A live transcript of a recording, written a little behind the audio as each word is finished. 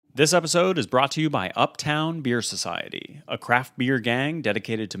This episode is brought to you by Uptown Beer Society, a craft beer gang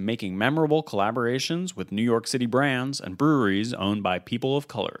dedicated to making memorable collaborations with New York City brands and breweries owned by people of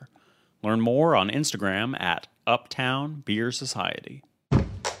color. Learn more on Instagram at Uptown Beer Society.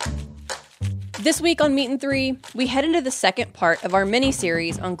 This week on Meat and Three, we head into the second part of our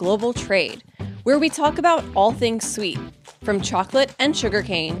mini-series on global trade, where we talk about all things sweet, from chocolate and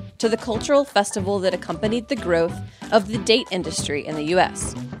sugarcane to the cultural festival that accompanied the growth of the date industry in the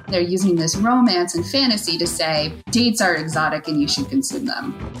U.S. They're using this romance and fantasy to say dates are exotic and you should consume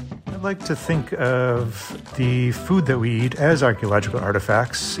them. I like to think of the food that we eat as archaeological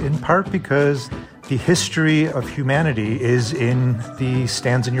artifacts, in part because the history of humanity is in the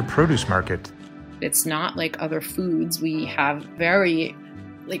stands in your produce market. It's not like other foods. We have very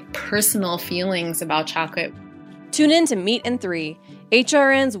personal feelings about chocolate. Tune in to Meat and Three,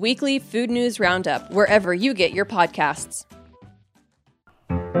 HRN's weekly food news roundup, wherever you get your podcasts.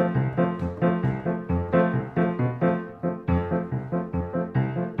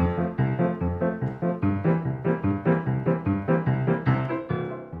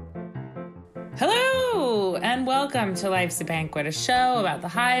 Hello, and welcome to Life's a Banquet, a show about the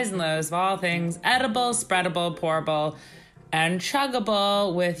highs and lows of all things edible, spreadable, pourable, and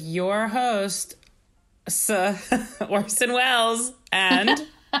chuggable with your host, Orson Welles, and...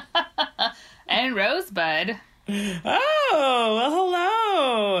 and Rosebud. Oh, well,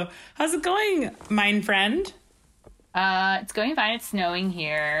 hello. How's it going, mine friend? It's going fine. It's snowing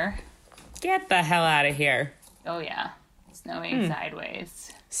here. Get the hell out of here. Oh, yeah. Snowing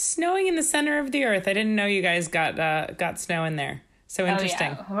sideways. Snowing in the center of the earth. I didn't know you guys got snow in there. So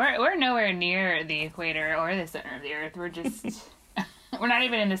interesting. Oh, yeah. We're nowhere near the equator or the center of the earth. We're just... we're not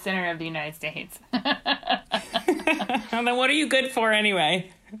even in the center of the United States. Well, then what are you good for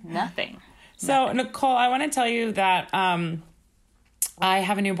anyway? Nothing. So, Nicole, I want to tell you that I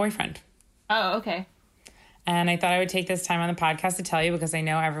have a new boyfriend. Oh, okay. And I thought I would take this time on the podcast to tell you because I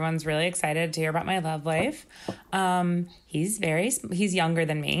know everyone's really excited to hear about my love life. He's younger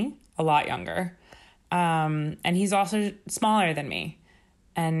than me, a lot younger. And he's also smaller than me.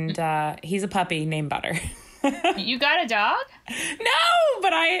 And he's a puppy named Butter. You got a dog? No, but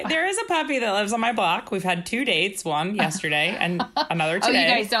there is a puppy that lives on my block. We've had 2 dates, one yesterday and another today. Oh,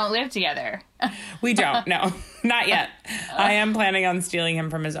 you guys don't live together? We don't, no, not yet. I am planning on stealing him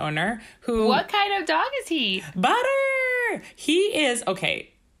from his owner, who... What kind of dog is he? Butter! He is...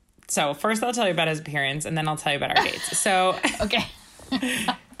 Okay, so first I'll tell you about his appearance, and then I'll tell you about our dates. So... Okay.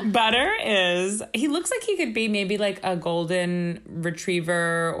 Butter is... He looks like he could be maybe like a golden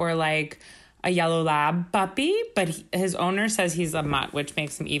retriever or like... a yellow lab puppy, but his owner says he's a mutt, which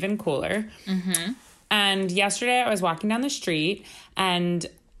makes him even cooler. Mm-hmm. And yesterday I was walking down the street and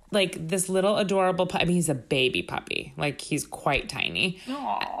like this little adorable puppy, I mean, he's a baby puppy, like he's quite tiny.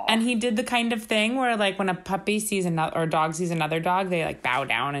 Aww. And he did the kind of thing where like when a puppy sees another, or a dog sees another dog, they like bow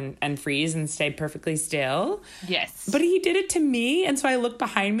down and freeze and stay perfectly still. Yes. But he did it to me. And so I look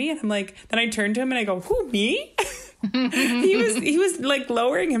behind me and I'm like, then I turn to him and I go, who, me? he was like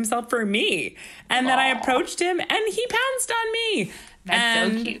lowering himself for me, and then I approached him and he pounced on me.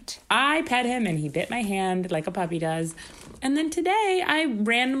 That's so cute. I pet him and he bit my hand like a puppy does. And then today I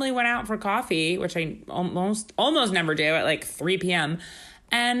randomly went out for coffee, which I almost never do, at like 3 p.m.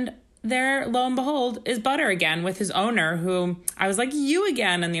 And there, lo and behold, is Butter again with his owner, who I was like, you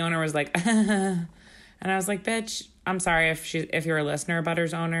again. And the owner was like, and I was like, bitch, I'm sorry if you're a listener,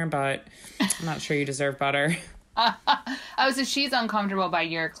 Butter's owner, but I'm not sure you deserve Butter. So she's uncomfortable by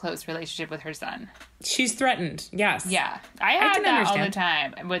your close relationship with her son. She's threatened, yes. Yeah. I have that understand. all the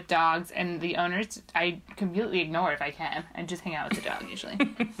time with dogs, and the owners, I completely ignore if I can, and just hang out with the dog usually.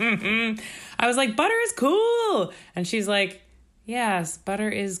 I was like, Butter is cool. And she's like, yes, Butter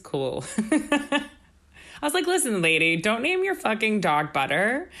is cool. I was like, listen, lady, don't name your fucking dog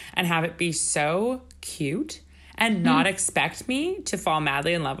Butter and have it be so cute. And not expect me to fall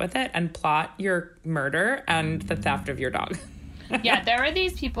madly in love with it and plot your murder and the theft of your dog. Yeah, there were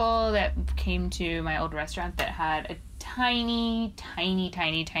these people that came to my old restaurant that had a tiny, tiny,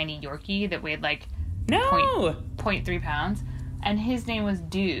 tiny, tiny Yorkie that weighed like 0.3 pounds. And his name was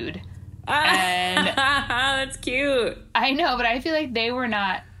Dude. And that's cute. I know, but I feel like they were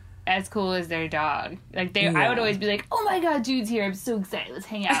not as cool as their dog. Like I would always be like, oh my god, Dude's here, I'm so excited, let's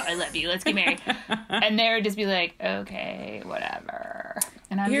hang out, I love you, let's get married. And they would just be like, okay, whatever.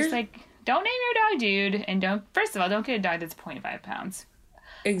 And I'm just like, don't name your dog Dude, and first of all, don't get a dog that's 0.5 pounds.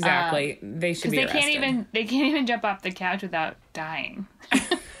 Exactly. They should be arrested. They can't even jump off the couch without dying.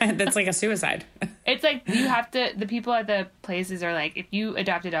 That's like a suicide. It's like you have to, the people at the places are like, if you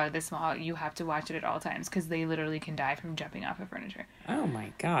adopt a dog this small, you have to watch it at all times because they literally can die from jumping off of furniture. Oh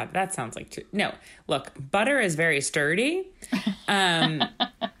my God, that sounds like no. Look, Butter is very sturdy, but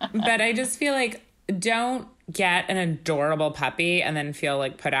I just feel like don't get an adorable puppy and then feel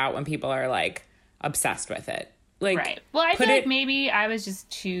like put out when people are like obsessed with it. Like, right. Well, I feel like maybe I was just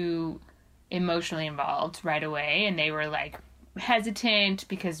too emotionally involved right away, and they were like hesitant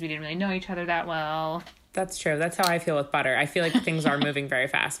because we didn't really know each other that well. That's true. That's how I feel with Butter. I feel like things are moving very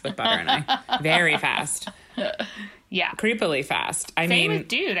fast with Butter and I. Very fast. Yeah. Creepily fast. Same with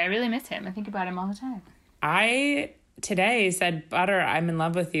Dude. I really miss him. I think about him all the time. I today said, Butter, I'm in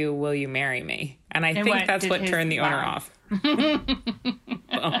love with you. Will you marry me? And I think that's what turned the owner off.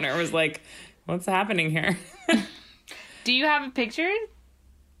 The owner was like, what's happening here? Do you have a picture?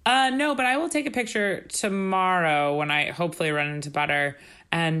 No, but I will take a picture tomorrow when I hopefully run into Butter.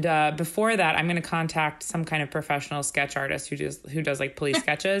 And before that, I'm going to contact some kind of professional sketch artist who does like police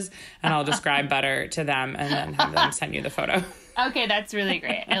sketches, and I'll describe Butter to them and then have them send you the photo. Okay, that's really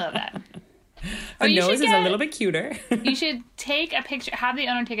great. I love that. The nose is a little bit cuter. You should take a picture, have the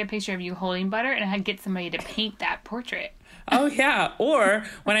owner take a picture of you holding Butter, and get somebody to paint that portrait. Oh, yeah. Or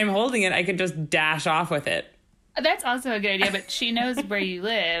when I'm holding it, I could just dash off with it. That's also a good idea, but she knows where you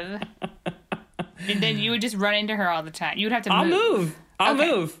live. And then you would just run into her all the time. You would have to move. I'll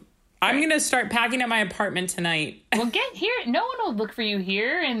move. I'm going to start packing up my apartment tonight. Well, get here. No one will look for you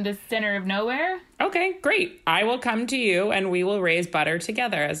here in the center of nowhere. Okay, great. I will come to you and we will raise Butter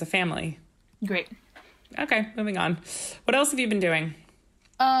together as a family. Great. Okay, moving on. What else have you been doing?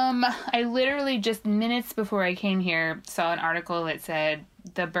 I literally just minutes before I came here saw an article that said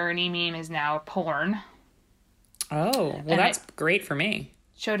the Bernie meme is now porn. Oh, well, that's great for me.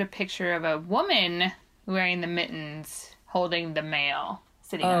 Showed a picture of a woman wearing the mittens holding the male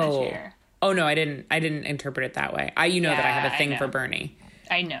sitting on a chair. Oh no, I didn't interpret it that way. That I have a thing for Bernie.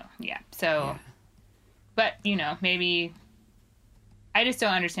 I know, yeah. So, but maybe I just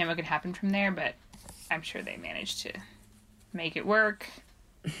don't understand what could happen from there. But I'm sure they managed to make it work.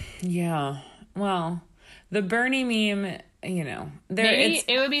 Yeah. Well, the Bernie meme, maybe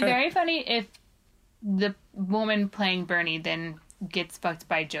it would be very funny if the woman playing Bernie then gets fucked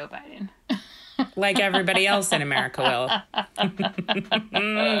by Joe Biden. Like everybody else in America will.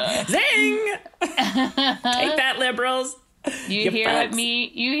 Zing! Take that, liberals. You hear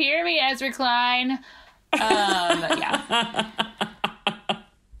me, Ezra Klein. Yeah.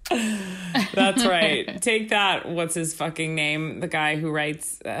 That's right. Take that. What's his fucking name? The guy who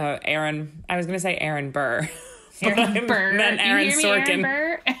writes Aaron. I was going to say Aaron Burr. Aaron Burr. I meant Aaron Sorkin. Aaron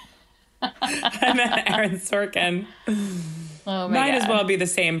Burr? I meant Aaron Sorkin. Oh my Might God. as well be the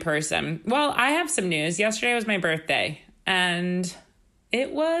same person. Well, I have some news. Yesterday was my birthday, and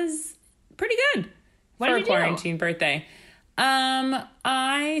it was pretty good for a quarantine birthday.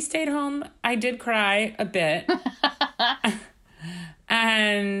 I stayed home. I did cry a bit.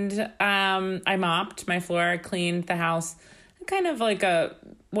 And I mopped my floor, I cleaned the house, kind of like a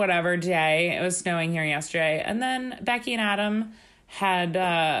whatever day. It was snowing here yesterday. And then Becky and Adam had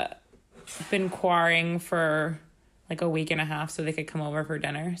been quarrying for like a week and a half so they could come over for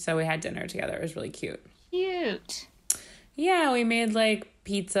dinner. So we had dinner together. It was really cute. Cute. Yeah, we made like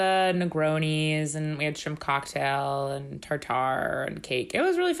pizza, Negronis, and we had shrimp cocktail and tartare and cake. It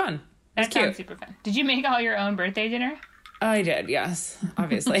was really fun. That sounds super fun. Did you make all your own birthday dinner? I did, yes,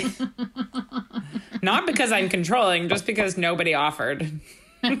 obviously. Not because I'm controlling, just because nobody offered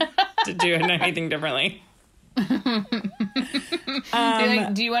to do anything differently. Do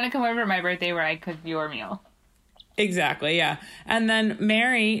you want to come over for my birthday where I cook your meal? Exactly, yeah. And then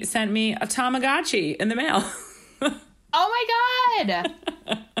Mary sent me a Tamagotchi in the mail. Oh my God!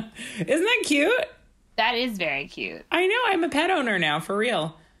 Isn't that cute? That is very cute. I know, I'm a pet owner now, for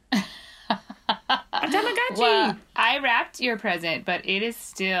real. A Tamagotchi! Well, I wrapped your present, but it is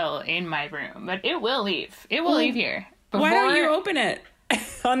still in my room. But it will leave. It will leave here. Why don't you open it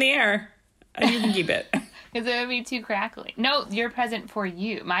on the air? And you can keep it. Because it would be too crackly. No, your present for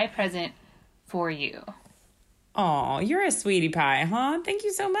you. My present for you. Oh, you're a sweetie pie, huh? Thank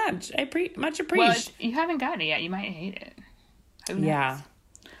you so much. I much appreciate. Well, you haven't gotten it yet. You might hate it. Who knows? Yeah.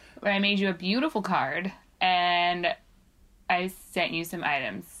 But I made you a beautiful card, and I sent you some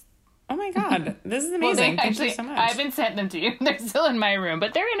items. Oh my God, this is amazing. Well, Thank you so much. I haven't sent them to you. They're still in my room,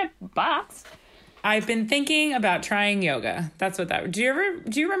 but they're in a box. I've been thinking about trying yoga. That's what that. Do you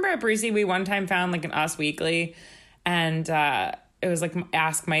remember at Breezy we one time found like an Us Weekly, and it was like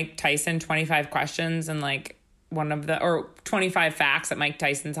Ask Mike Tyson 25 questions, and like or 25 facts that Mike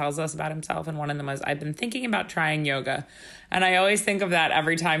Tyson tells us about himself. And one of them was, I've been thinking about trying yoga. And I always think of that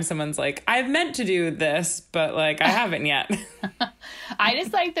every time someone's like, I've meant to do this, but like, I haven't yet. I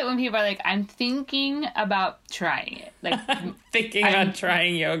just like that when people are like, I'm thinking about trying it. Like thinking about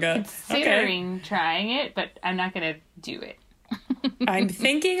trying yoga. Considering trying it, but I'm not going to do it. I'm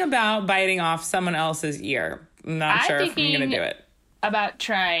thinking about biting off someone else's ear. I'm not sure if I'm going to do it. About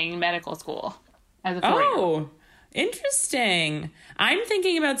trying medical school as a 4-year-old. Oh, interesting. I'm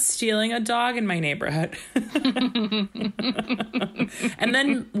thinking about stealing a dog in my neighborhood. And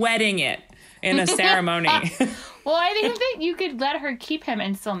then wedding it in a ceremony. Well, I think that you could let her keep him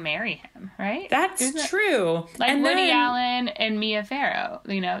and still marry him, right? That's true. Like and Woody then, Allen and Mia Farrow.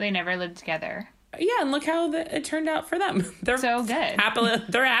 You know, they never lived together. Yeah, and look how it turned out for them. They're so good.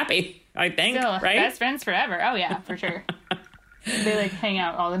 They're happy, I think, Still, right? Best friends forever. Oh, yeah, for sure. They like hang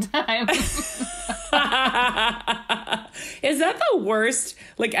out all the time. Is that the worst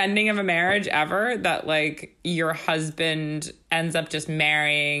like ending of a marriage ever? That like your husband ends up just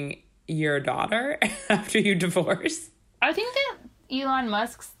marrying your daughter after you divorce? I think that Elon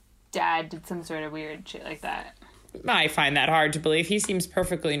Musk's dad did some sort of weird shit like that. I find that hard to believe. He seems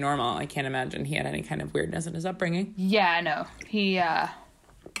perfectly normal. I can't imagine he had any kind of weirdness in his upbringing. Yeah, no. He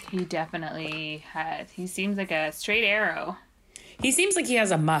definitely had. He seems like a straight arrow. He seems like he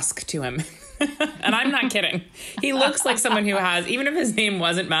has a Musk to him. And I'm not kidding. He looks like someone who has, even if his name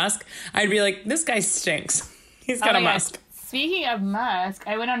wasn't Musk, I'd be like, this guy stinks. He's got a Musk. Speaking of Musk,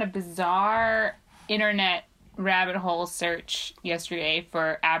 I went on a bizarre internet rabbit hole search yesterday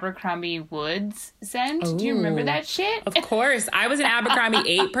for Abercrombie Woods scent. Ooh. Do you remember that shit? Of course. I was an Abercrombie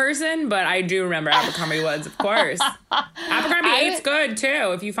 8 person, but I do remember Abercrombie Woods, of course. Abercrombie 8's good,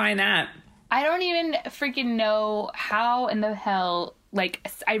 too, if you find that. I don't even freaking know how in the hell, like,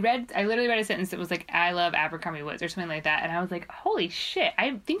 I literally read a sentence that was like, I love Abercrombie Woods or something like that. And I was like, holy shit,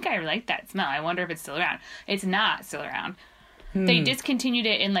 I think I like that smell. I wonder if it's still around. It's not still around. They discontinued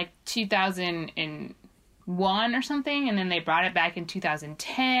it in like 2001 or something. And then they brought it back in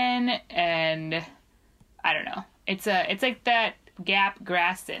 2010. And I don't know. It's like that Gap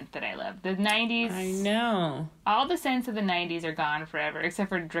grass scent that I love. The 90s. I know. All the scents of the 90s are gone forever, except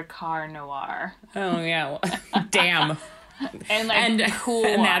for Drakkar Noir. Oh, yeah. Damn. and Cool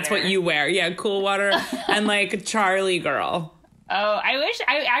Water. And that's what you wear. Yeah, Cool Water. And like Charlie Girl. Oh,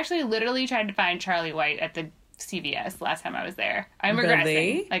 I actually literally tried to find Charlie White at the CVS last time I was there. I'm regressing.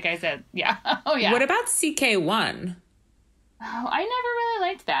 Really? Like I said. Yeah. Oh, yeah. What about CK1? Oh, I never really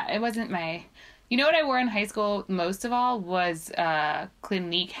liked that. It wasn't my... You know what I wore in high school most of all was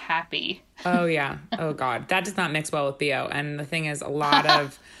Clinique Happy. Oh, yeah. Oh, God. That does not mix well with BO. And the thing is, a lot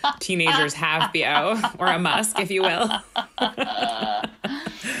of teenagers have BO, or a Musk, if you will.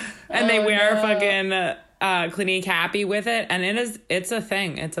 And they wear fucking Clinique Happy with it. And it's a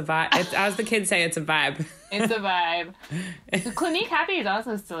thing. It's a vibe. It's, as the kids say, it's a vibe. It's a vibe. Clinique Happy is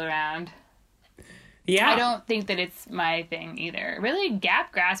also still around. Yeah. I don't think that it's my thing either. Really,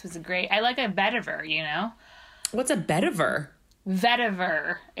 Gap Grass was great. I like a vetiver, you know? What's a vetiver?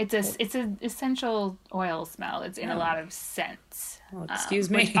 Vetiver. It's an essential oil smell. It's in a lot of scents. Well,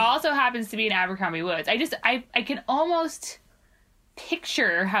 excuse me. Which also happens to be in Abercrombie Woods. I can almost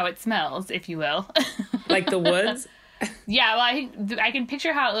picture how it smells, if you will. Like the woods? Yeah, well, I can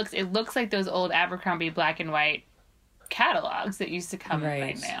picture how it looks. It looks like those old Abercrombie black and white catalogs that used to come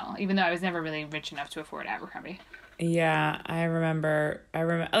by mail, even though I was never really rich enough to afford Abercrombie. Yeah, I remember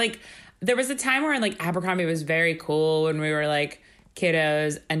like there was a time where like Abercrombie was very cool when we were like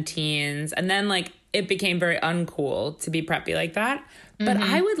kiddos and teens, and then like it became very uncool to be preppy like that. But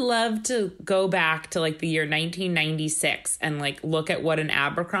I would love to go back to like the year 1996 and like look at what an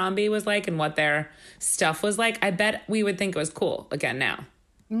Abercrombie was like and what their stuff was like. I bet we would think it was cool again now.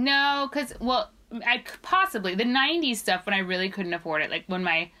 No, because possibly the 90s stuff when I really couldn't afford it. Like when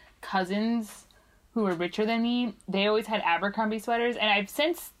my cousins who were richer than me, they always had Abercrombie sweaters. And I've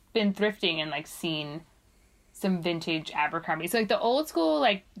since been thrifting and like seen some vintage Abercrombie. So like the old school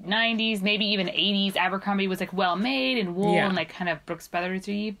like 90s, maybe even 80s Abercrombie was like well made and wool and like kind of Brooks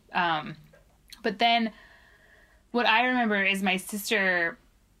Brothers-y. But then what I remember is my sister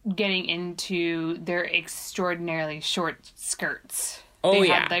getting into their extraordinarily short skirts. Oh, they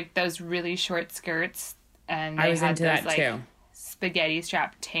had like those really short skirts, and they I was had into those, that too. Spaghetti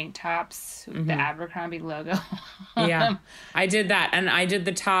strap tank tops with the Abercrombie logo. Yeah, I did that, and I did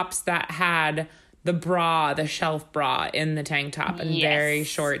the tops that had the bra, the shelf bra in the tank top, and very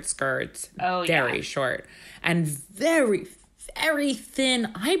short skirts. Oh, very short, and very, very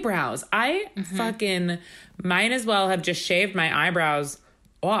thin eyebrows. I fucking might as well have just shaved my eyebrows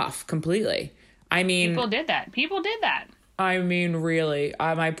off completely. I mean, People did that. I mean, really,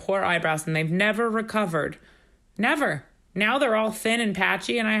 my poor eyebrows, and they've never recovered. Never. Now they're all thin and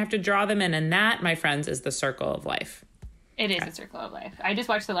patchy, and I have to draw them in. And that, my friends, is the circle of life. It is a circle of life. I just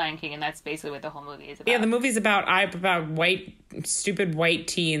watched The Lion King, and that's basically what the whole movie is about. Yeah, the movie's about stupid white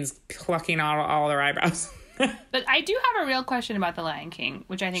teens plucking all their eyebrows. But I do have a real question about The Lion King,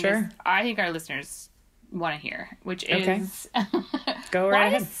 which I think our listeners want to hear, which is Go right why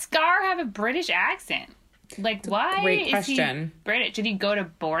ahead. does Scar have a British accent? Like, why great is question. he British? Did he go to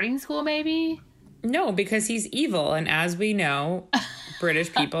boarding school, maybe? No, because he's evil, and as we know,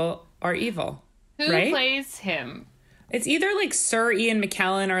 British people are evil. Who right? plays him? It's either like Sir Ian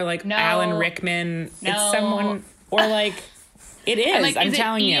McKellen or like Alan Rickman. No. It's someone, or like it is. I'm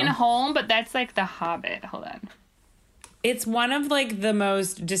telling you. Ian Holm, but that's like The Hobbit. Hold on. It's one of like the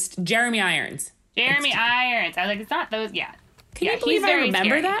most just Jeremy Irons. Jeremy Irons. I was like, it's not those. Yeah. Can you believe I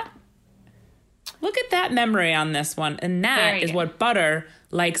remember that? Look at that memory on this one. And that is what Butter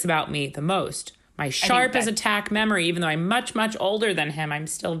likes about me the most. My sharp as a tack memory, even though I'm much, much older than him, I'm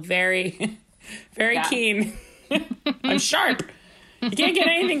still very, very keen. I'm sharp. You can't get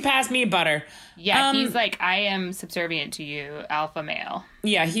anything past me, Butter. Yeah, he's like, I am subservient to you, alpha male.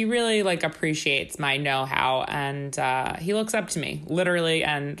 Yeah, he really like appreciates my know-how, and he looks up to me, literally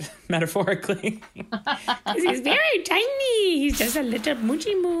and metaphorically. Because he's very tiny. He's just a little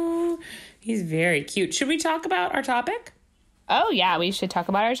moochy moo. He's very cute. Should we talk about our topic? Oh, yeah, we should talk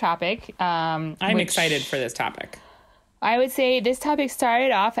about our topic. I'm excited for this topic. I would say this topic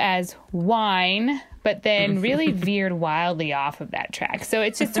started off as wine, but then really veered wildly off of that track. So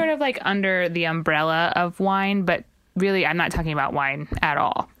it's just sort of like under the umbrella of wine, but really I'm not talking about wine at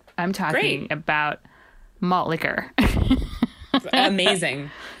all. I'm talking about malt liquor. Amazing.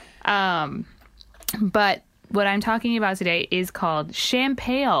 But what I'm talking about today is called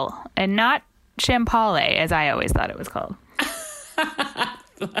Champagne, and not Champale, as I always thought it was called.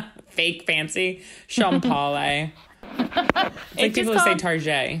 Fake fancy. Champale. Like people who say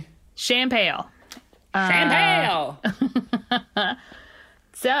Target. Champagne. Champagne.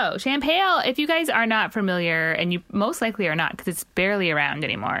 So, Champagne, if you guys are not familiar, and you most likely are not because it's barely around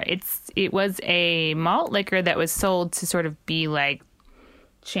anymore, it was a malt liquor that was sold to sort of be like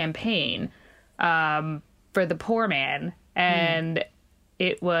champagne for the poor man. And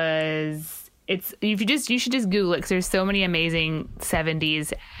you should just Google it because there's so many amazing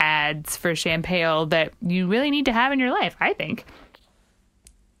 70s ads for Champagne that you really need to have in your life, I think.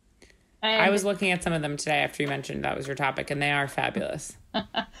 I was looking at some of them today after you mentioned that was your topic, and they are fabulous.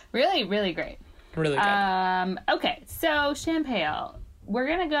 Really, really great. Really good. Okay, so Champagne. We're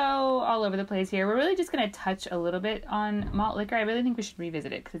going to go all over the place here. We're really just going to touch a little bit on malt liquor. I really think we should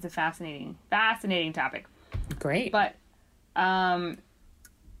revisit it because it's a fascinating, fascinating topic. Great. But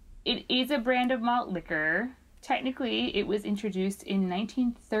it is a brand of malt liquor. Technically, it was introduced in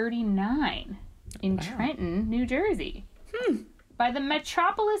 1939 in Trenton, New Jersey. By the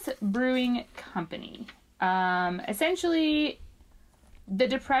Metropolis Brewing Company. Essentially, the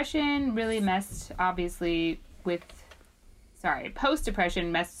Depression really messed, obviously,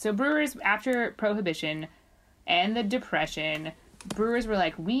 post-Depression messed. So brewers, after Prohibition and the Depression, brewers were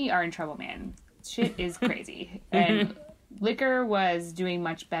like, we are in trouble, man. Shit is crazy. And liquor was doing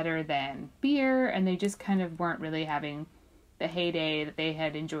much better than beer, and they just kind of weren't really having the heyday that they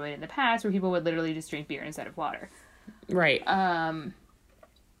had enjoyed in the past, where people would literally just drink beer instead of water. Right.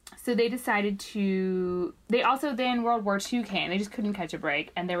 So they decided to... They also, then World War II came. They just couldn't catch a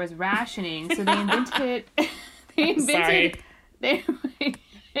break. And there was rationing. So they invented... Sorry. It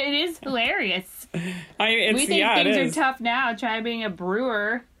is hilarious. We think things are tough now. Try being a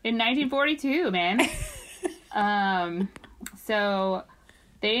brewer in 1942, man. So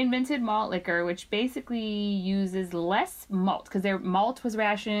they invented malt liquor, which basically uses less malt because their malt was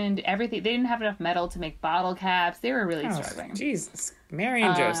rationed. Everything, they didn't have enough metal to make bottle caps. They were really struggling. Jesus, Mary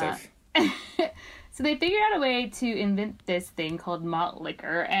and Joseph. So they figured out a way to invent this thing called malt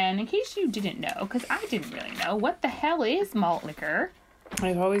liquor. And in case you didn't know, because I didn't really know, what the hell is malt liquor?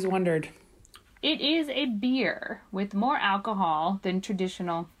 I've always wondered. It is a beer with more alcohol than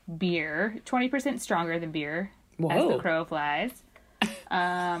traditional beer, 20% stronger than beer, as the crow flies.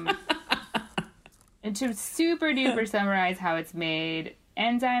 And to super duper summarize how it's made,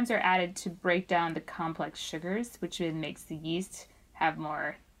 enzymes are added to break down the complex sugars, which then makes the yeast have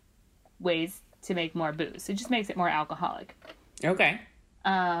more ways to make more booze. It just makes it more alcoholic. Okay.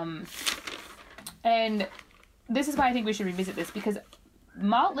 And this is why I think we should revisit this, because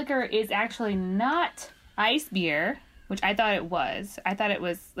malt liquor is actually not ice beer, which I thought it was. I thought it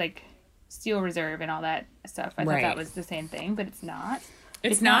was like Steel Reserve and all that stuff. I thought that was the same thing, but it's not.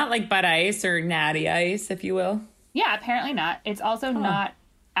 It's not like Bud Ice or Natty Ice, if you will. Yeah, apparently not. It's also not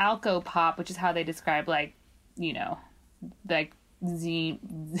Alco Pop, which is how they describe, like, you know, like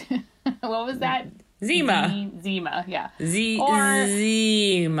what was that? Zima. Zima, yeah.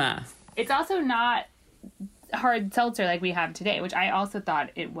 Zima. It's also not hard seltzer like we have today, which I also thought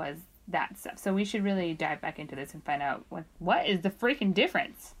it was that stuff. So we should really dive back into this and find out what is the freaking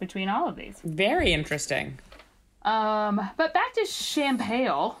difference between all of these. Very interesting. But back to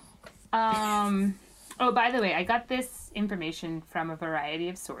champagne. Oh, by the way, I got this information from a variety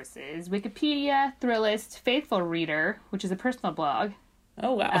of sources: Wikipedia, Thrillist, Faithful Reader, which is a personal blog.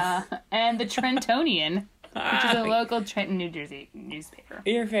 Oh, wow. And the Trentonian, which is a local Trenton, New Jersey newspaper.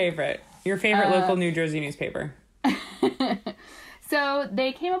 Your favorite local New Jersey newspaper. So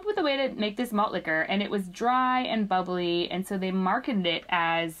they came up with a way to make this malt liquor, and it was dry and bubbly, and so they marketed it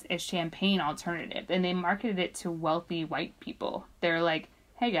as a champagne alternative, and they marketed it to wealthy white people. They're like,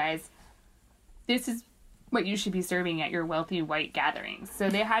 hey guys, this is what you should be serving at your wealthy white gatherings. So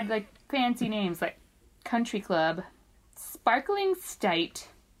they had like fancy names like Country Club, Sparkling Stout,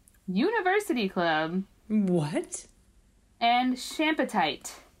 University Club. What? And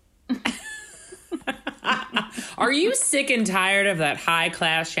Champetite. Are you sick and tired of that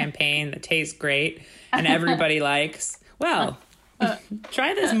high-class champagne that tastes great and everybody likes? Well,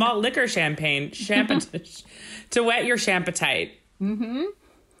 try this malt liquor champagne to wet your champetite. Mm-hmm.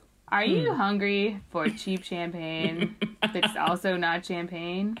 Are you hungry for cheap champagne that's also not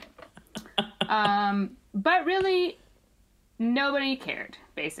champagne? But really, nobody cared,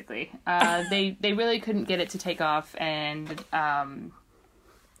 basically. They really couldn't get it to take off, and one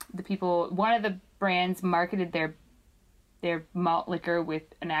of the brands marketed their malt liquor with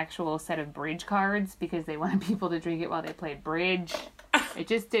an actual set of bridge cards because they wanted people to drink it while they played bridge. It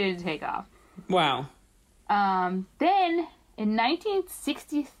just didn't take off. Wow. Then, in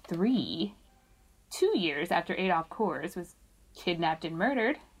 1963, 2 years after Adolf Coors was kidnapped and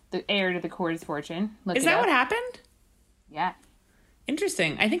murdered, the heir to the Coors fortune. Is that what happened? Yeah.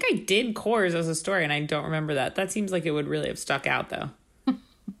 Interesting. I think I did Coors as a story, and I don't remember that. That seems like it would really have stuck out, though.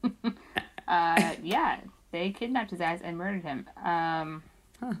 Yeah, they kidnapped his ass and murdered him.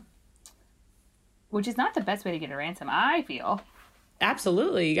 Which is not the best way to get a ransom, I feel.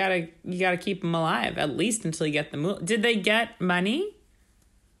 Absolutely. You gotta keep them alive, at least until you get the Did they get money?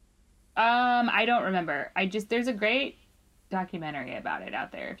 I don't remember. There's a great documentary about it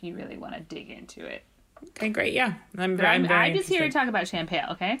out there if you really want to dig into it. Okay, great. Yeah. I'm I'm very just here to talk about champagne,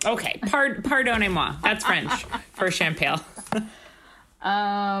 okay? Okay. Pardonnez-moi. That's French for champagne.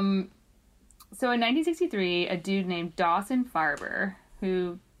 So in 1963, a dude named Dawson Farber,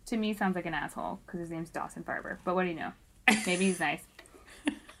 who to me sounds like an asshole because his name's Dawson Farber, but what do you know? Maybe he's nice.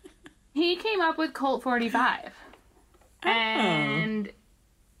 He came up with Colt 45. And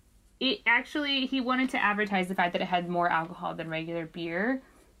he wanted to advertise the fact that it had more alcohol than regular beer.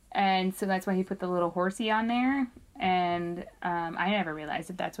 And so that's why he put the little horsey on there. And I never realized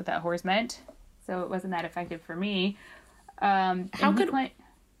that that's what that horse meant. So it wasn't that effective for me. How could...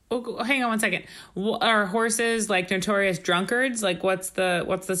 Oh, hang on one second. Are horses like notorious drunkards? Like, what's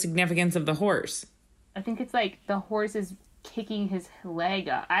the significance of the horse? I think it's like the horse is kicking his leg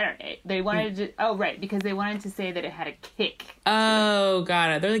up. I don't know. They wanted to... Oh, right. Because they wanted to say that it had a kick. Oh,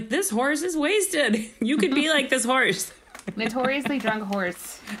 got it. They're like, this horse is wasted. You could be like this horse. Notoriously drunk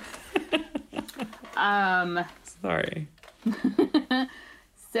horse. Sorry.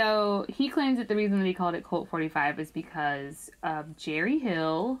 So he claims that the reason that he called it Colt 45 is because of Jerry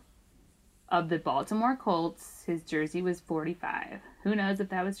Hill of the Baltimore Colts. His jersey was 45. Who knows if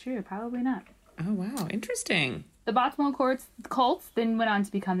that was true? Probably not. Oh, wow. Interesting. The Baltimore Colts then went on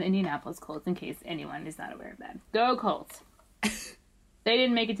to become the Indianapolis Colts, in case anyone is not aware of that. Go Colts. They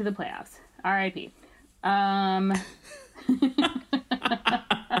didn't make it to the playoffs. R.I.P.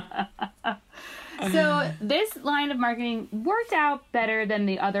 So this line of marketing worked out better than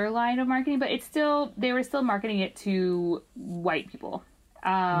the other line of marketing, but they were still marketing it to white people.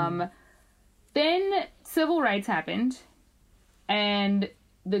 Then civil rights happened, and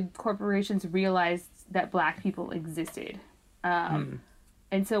the corporations realized that black people existed. And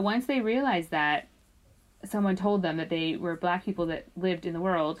so once they realized that, someone told them that they were black people that lived in the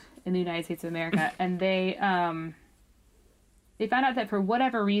world, in the United States of America, and they found out that for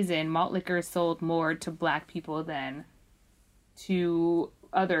whatever reason, malt liquor sold more to black people than to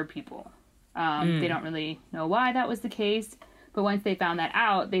other people. They don't really know why that was the case, but once they found that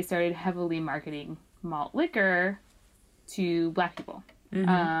out, they started heavily marketing malt liquor to black people.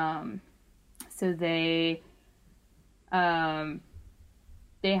 So they had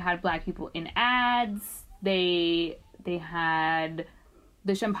black people in ads. They had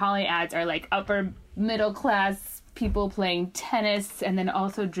the Champali ads are like upper middle class people playing tennis and then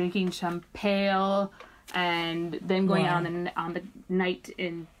also drinking champagne and then going out on the night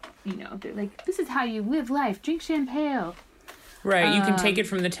and, you know, they're like, this is how you live life. Drink champagne. Right. You can take it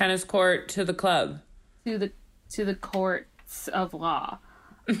from the tennis court to the club. To the courts of law.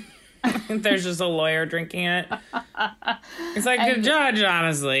 There's just a lawyer drinking it. It's like a judge,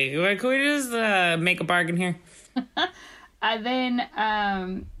 honestly. Can we just make a bargain here? And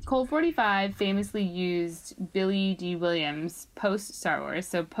then Colt 45 famously used Billy D. Williams post Star Wars,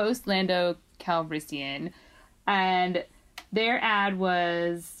 so post Lando Calrissian, and their ad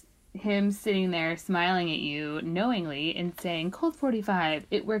was him sitting there smiling at you knowingly and saying, Colt 45,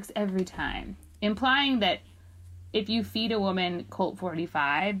 it works every time, implying that if you feed a woman Colt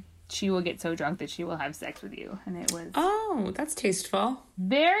 45, she will get so drunk that she will have sex with you. And it was... Oh, that's tasteful.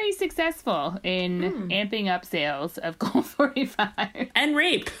 Very successful in amping up sales of Colt 45. And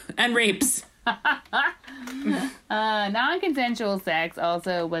rapes. Non-consensual sex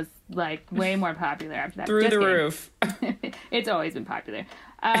also was, like, way more popular after that. Through the roof. It's always been popular.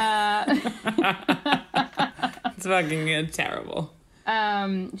 It's fucking terrible.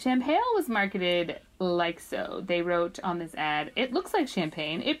 Champagne was marketed like so. They wrote on this ad, it looks like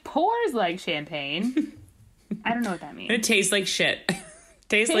champagne. It pours like champagne. I don't know what that means. It tastes like shit.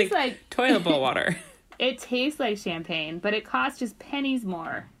 tastes like toilet bowl water. It tastes like champagne, but it costs just pennies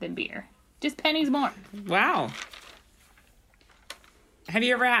more than beer. Just pennies more. Wow. Have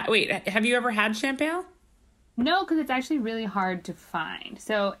you ever had champagne? No, because it's actually really hard to find.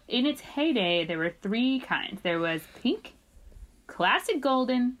 So in its heyday, there were 3 kinds. There was pink, classic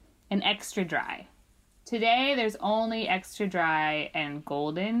golden, and extra dry. Today, there's only extra dry and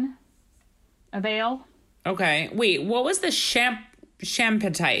golden avail. Okay. Wait, what was the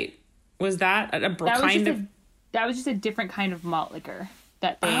champetite? Was that that was just a different kind of malt liquor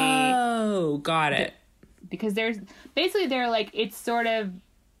that they... Oh, got it. Because they're like, it's sort of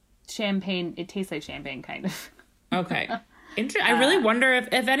champagne. It tastes like champagne, kind of. Okay. I really wonder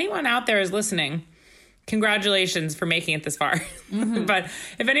if anyone out there is listening. Congratulations for making it this far. Mm-hmm. But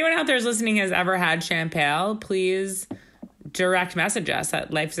if anyone out there is listening has ever had champagne, please direct message us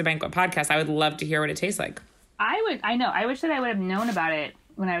at Life's a Banquet Podcast. I would love to hear what it tastes like. I know. I wish that I would have known about it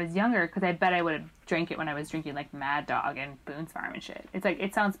when I was younger, because I bet I would have drank it when I was drinking like Mad Dog and Boone's Farm and shit. It's like,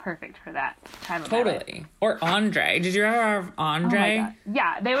 it sounds perfect for that time of my life. Totally. Or Andre. Did you ever have Andre? Oh my God.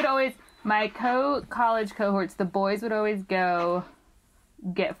 Yeah, they would always, my college cohorts, the boys would always go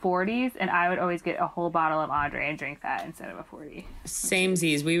get 40s, and I would always get a whole bottle of Andre and drink that instead of a 40.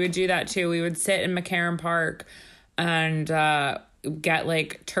 Samesies. We would do that too. We would sit in McCarran Park and get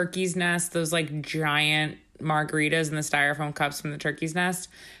like Turkey's Nest, those like giant margaritas in the styrofoam cups from the Turkey's Nest.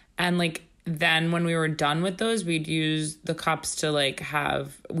 And like, then when we were done with those, we'd use the cups to like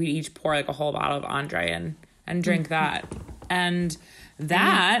we'd each pour like a whole bottle of Andre and drink that. And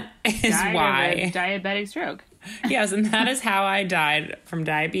that is why... diabetic stroke. Yes, and that is how I died from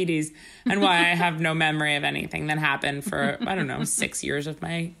diabetes, and why I have no memory of anything that happened for, I don't know, 6 years of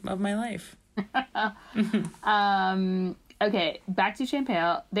my life. Okay, back to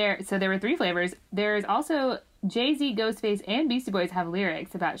champagne. There were 3 flavors. There's also Jay-Z, Ghostface, and Beastie Boys have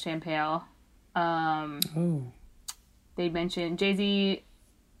lyrics about champagne. They mentioned Jay-Z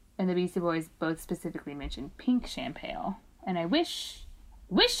and the Beastie Boys both specifically mentioned pink champagne, and I wish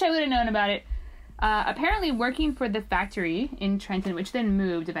I would have known about it. Apparently working for the factory in Trenton, which then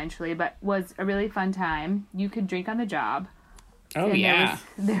moved eventually, but was a really fun time. You could drink on the job. Oh, and yeah.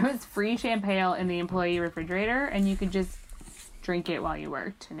 There was free champagne in the employee refrigerator, and you could just drink it while you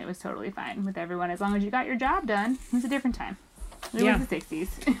worked, and it was totally fine with everyone as long as you got your job done. It was a different time. It was the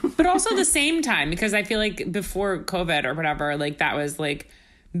 60s. But also the same time, because I feel like before COVID or whatever, like that was like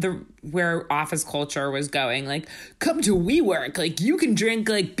where office culture was going, like, come to WeWork, like you can drink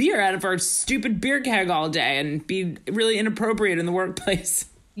like beer out of our stupid beer keg all day and be really inappropriate in the workplace.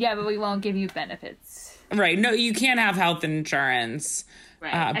 Yeah, but we won't give you benefits. Right. No, you can't have health insurance.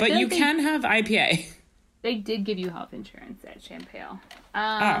 Right. But you can have IPA. They did give you health insurance at Champagne.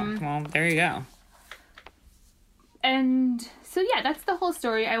 Well, there you go. And so, yeah, that's the whole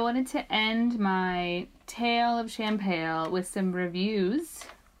story. I wanted to end my tale of Champagne with some reviews.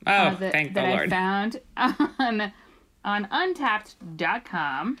 Thank the Lord. I found on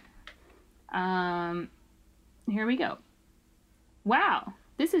Untappd.com. Here we go. Wow,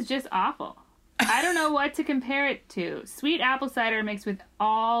 this is just awful. I don't know what to compare it to. Sweet apple cider mixed with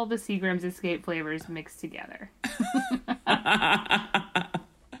all the Seagram's Escape flavors mixed together.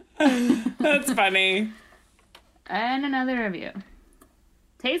 That's funny. And another review.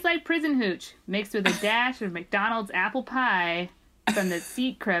 Tastes like prison hooch mixed with a dash of McDonald's apple pie from the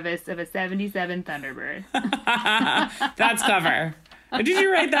seat crevice of a 77 Thunderbird. That's clever. Did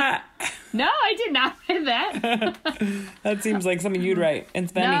you write that? No, I did not write that. That seems like something you'd write.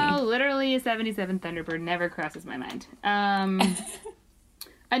 It's funny. No, literally a 77 Thunderbird never crosses my mind.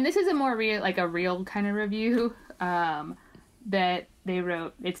 And this is a more real kind of review that they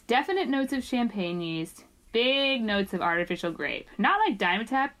wrote. It's definite notes of champagne yeast, big notes of artificial grape. Not like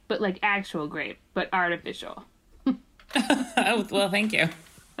Dimetapp, but like actual grape, but artificial. Oh, well, thank you.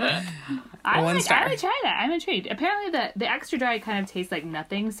 I One would star. try that. I'm intrigued. Apparently the extra dry kind of tastes like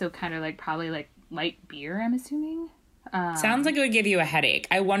nothing, so kind of like probably like light beer, I'm assuming. Sounds like it would give you a headache.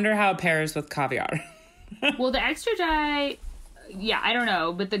 I wonder how it pairs with caviar. Well, the extra dry, yeah, I don't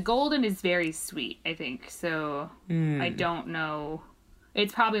know, but the golden is very sweet, I think. So I don't know.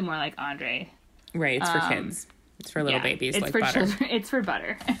 It's probably more like Andre. Right, it's for kids. It's for little babies it's like for butter. Children. It's for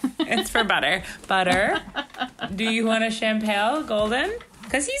butter. It's for butter. Butter. Do you want a champagne golden?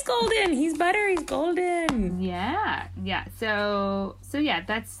 Because he's golden. He's butter. He's golden. Yeah. So yeah,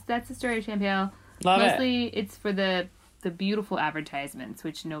 that's the story of Champale. Love it. Mostly it's for the beautiful advertisements,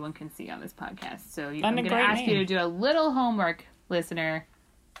 which no one can see on this podcast. So I'm going to great ask you name. to do a little homework, listener,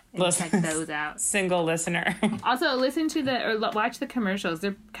 and check those out. Single listener. Also, listen to watch the commercials.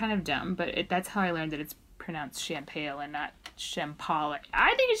 They're kind of dumb, but that's how I learned that it's pronounced Champale and not Champale.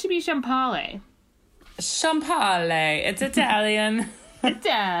 I think it should be Champale. Champale. It's Italian.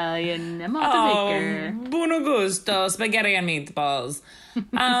 Italian. I'm Oh, buono gusto. Spaghetti and meatballs.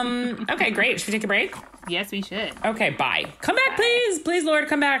 Okay, great. Should we take a break? Yes, we should. Okay, bye. Come back, please. Please, Lord,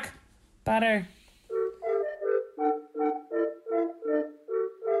 come back. Butter.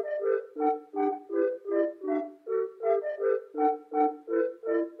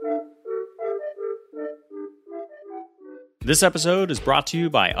 This episode is brought to you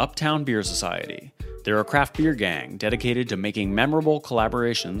by Uptown Beer Society. They're a craft beer gang dedicated to making memorable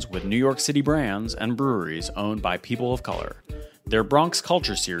collaborations with New York City brands and breweries owned by people of color. Their Bronx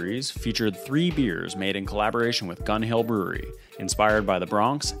Culture series featured 3 beers made in collaboration with Gun Hill Brewery, inspired by the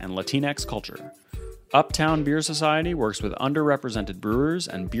Bronx and Latinx culture. Uptown Beer Society works with underrepresented brewers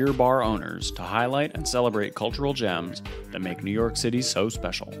and beer bar owners to highlight and celebrate cultural gems that make New York City so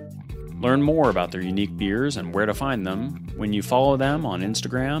special. Learn more about their unique beers and where to find them when you follow them on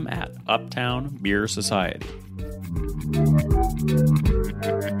Instagram at Uptown Beer Society.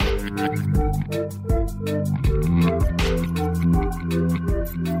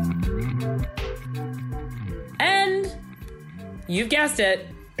 And you've guessed it.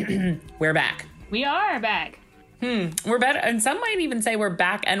 We're back. We are back. We're better. And some might even say we're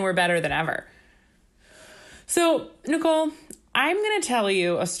back and we're better than ever. So, Nicole, I'm going to tell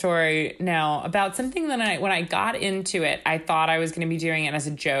you a story now about something that when I got into it, I thought I was going to be doing it as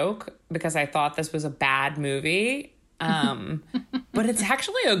a joke because I thought this was a bad movie. But it's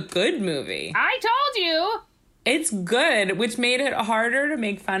actually a good movie. I told you. It's good, which made it harder to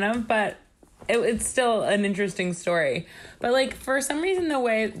make fun of, but it's still an interesting story. But like for some reason, the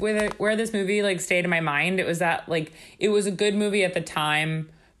way where this movie like stayed in my mind, it was that like it was a good movie at the time,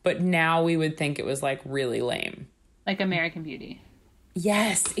 but now we would think it was like really lame. Like American Beauty.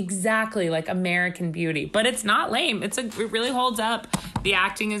 Yes, exactly, like American Beauty. But it's not lame. It really holds up. The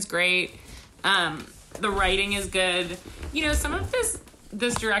acting is great. The writing is good. You know, some of this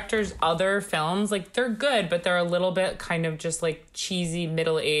director's other films, like they're good, but they're a little bit kind of just like cheesy,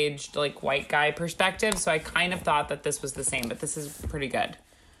 middle-aged, like white guy perspective. So I kind of thought that this was the same, but this is pretty good.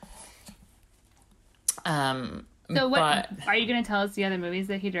 So what are you going to tell us the other movies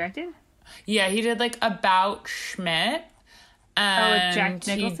that he directed? Yeah, he did like About Schmidt. With Jack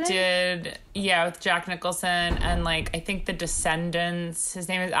Nicholson? He did, with Jack Nicholson and like I think The Descendants. His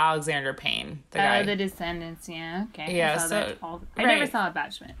name is Alexander Payne. The guy. The Descendants. Yeah, okay. Yeah, I never saw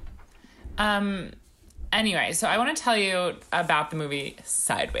About Schmidt. Anyway, so I want to tell you about the movie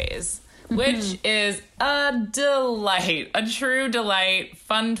Sideways, which is a delight, a true delight,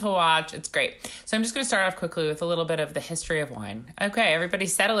 fun to watch. It's great. So I'm just going to start off quickly with a little bit of the history of wine. Okay, everybody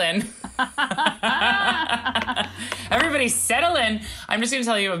settle in. Everybody settle in. I'm just going to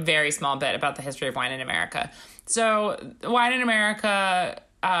tell you a very small bit about the history of wine in America. So wine in America,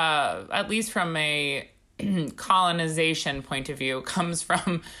 at least from a colonization point of view, comes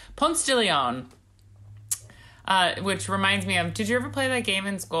from Ponce de Leon, which reminds me of, did you ever play that game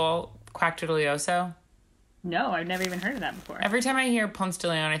in school, Quacktiddleoso? No, I've never even heard of that before. Every time I hear Ponce de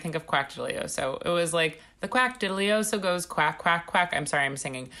Leon, I think of Quacktiddleoso. It was like, the Quacktiddleoso goes quack, quack, quack. I'm sorry, I'm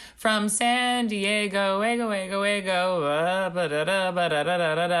singing. From San Diego, ego, ego, ego, ba-da-da,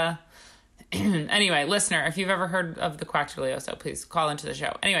 ba-da-da-da-da-da. Anyway, listener, if you've ever heard of the Quack de Leoso, please call into the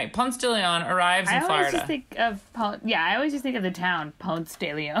show. Anyway, Ponce de Leon arrives in I Florida. always just think of I always just think of the town Ponce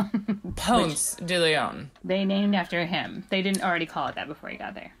de Leon. Ponce de Leon. They named after him. They didn't already call it that before he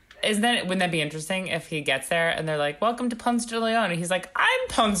got there. Wouldn't that be interesting if he gets there and they're like, "Welcome to Ponce de Leon," and he's like, "I'm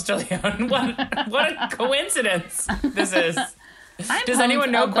Ponce de Leon." What a coincidence this is. Does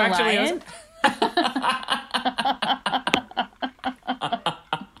anyone know Quack de Leon?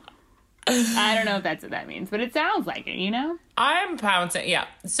 I don't know if that's what that means, but it sounds like it, you know? I'm pouncing. Yeah.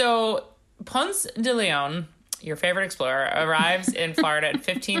 So Ponce de Leon, your favorite explorer, arrives in Florida in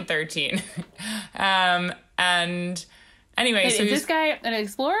 1513. And anyway, Is this guy an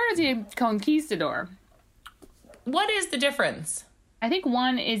explorer or is he a conquistador? What is the difference? I think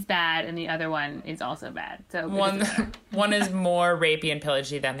one is bad and the other one is also bad. So one is more rapey and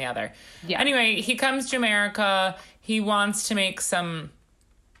pillagey than the other. Yeah. Anyway, he comes to America. He wants to make some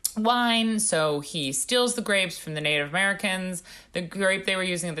wine, so he steals the grapes from the Native Americans. The grape they were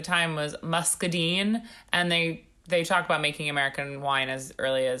using at the time was muscadine, and they talk about making American wine as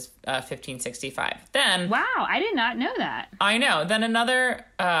early as 1565. Then, wow, I did not know that. I know. Then another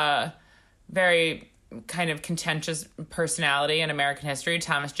very kind of contentious personality in American history,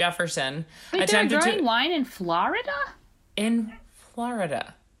 Thomas Jefferson, Wait, they're growing wine in Florida? In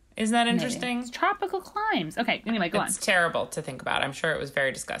Florida. Isn't that interesting? It's tropical climes. Okay, anyway, go on. It's terrible to think about. I'm sure it was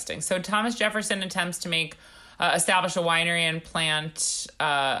very disgusting. So Thomas Jefferson attempts to establish a winery and plant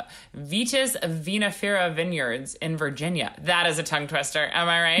Vitis vinifera vineyards in Virginia. That is a tongue twister. Am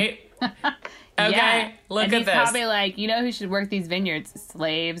I right? Okay, yeah. Look and at he's this. Probably like, you know who should work these vineyards?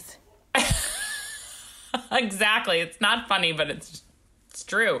 Slaves. Exactly. It's not funny, but it's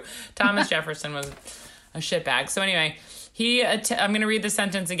true. Thomas Jefferson was a shitbag. So anyway, I'm going to read the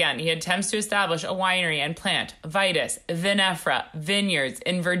sentence again. He attempts to establish a winery and plant Vitis vinifera vineyards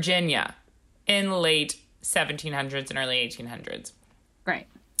in Virginia in late 1700s and early 1800s. Right.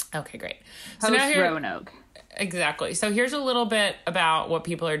 Okay, great. Post Roanoke. Exactly. So here's a little bit about what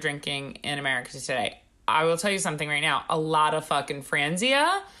people are drinking in America today. I will tell you something right now. A lot of fucking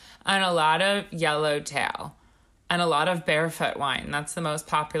Franzia and a lot of Yellowtail and a lot of Barefoot wine. That's the most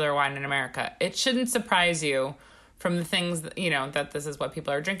popular wine in America. It shouldn't surprise you from the things that, that this is what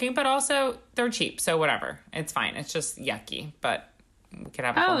people are drinking, but also they're cheap. So whatever. It's fine. It's just yucky, but we could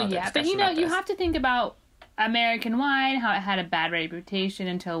have a whole other discussion about you this. have to think about American wine, how it had a bad reputation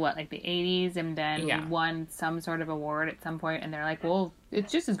until the 80s, and then won some sort of award at some point, and they're like, well,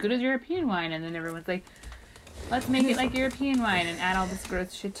 it's just as good as European wine, and then everyone's like, let's make it like European wine and add all this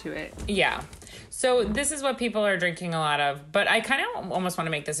gross shit to it. Yeah. So this is what people are drinking a lot of, but I kind of almost want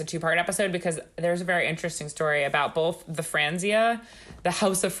to make this a two-part episode because there's a very interesting story about both the Franzia, the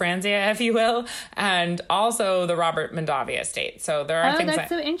House of Franzia, if you will, and also the Robert Mondavi estate. So there are things that's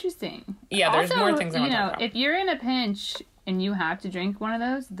so interesting. Yeah, there's more things I want to talk about. If you're in a pinch and you have to drink one of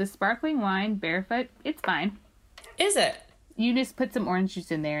those, the sparkling wine, Barefoot, it's fine. Is it? You just put some orange juice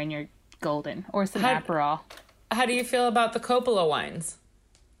in there and you're golden. Or some Aperol. How do you feel about the Coppola wines?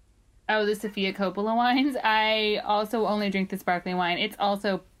 Oh, the Sophia Coppola wines? I also only drink the sparkling wine. It's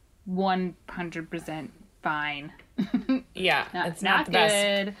also 100% fine. Yeah, it's not the best.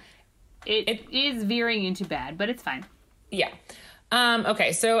 Good. It is veering into bad, but it's fine. Yeah.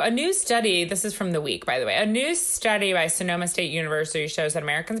 Okay, so a new study, this is from The Week, by the way. A new study by Sonoma State University shows that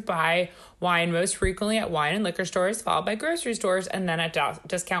Americans buy wine most frequently at wine and liquor stores, followed by grocery stores, and then at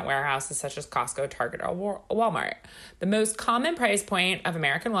discount warehouses such as Costco, Target, or Walmart. The most common price point of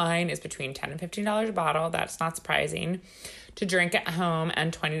American wine is between $10 and $15 a bottle. That's not surprising. To drink at home,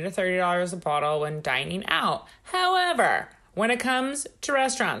 and $20 to $30 a bottle when dining out. However, when it comes to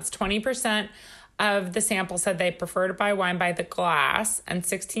restaurants, 20% of the sample said they prefer to buy wine by the glass, and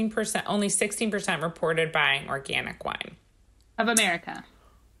only 16% reported buying organic wine. Of America.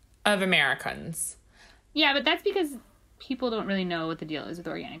 Of Americans. Yeah, but that's because people don't really know what the deal is with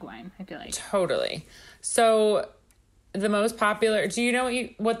organic wine, I feel like. Totally. So the most popular, do you know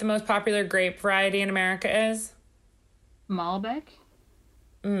what the most popular grape variety in America is? Malbec?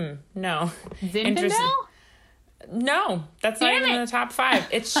 No. Zinfandel? No, that's not even in the top 5.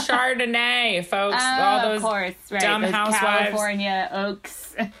 It's Chardonnay, folks. All those of course, right. dumb those housewives. California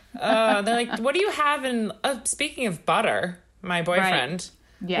oaks. They're like, what do you have in... speaking of butter, my boyfriend.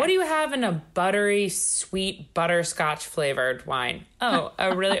 Right. Yes. What do you have in a buttery, sweet, butterscotch-flavored wine? Oh,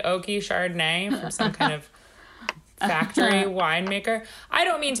 a really oaky Chardonnay from some kind of factory winemaker. I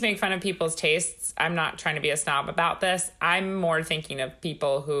don't mean to make fun of people's tastes. I'm not trying to be a snob about this. I'm more thinking of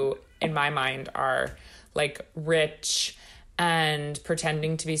people who, in my mind, are... like rich and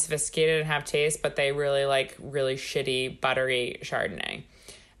pretending to be sophisticated and have taste, but they really like really shitty, buttery Chardonnay.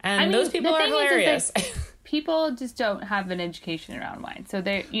 And those people are hilarious. People just don't have an education around wine. So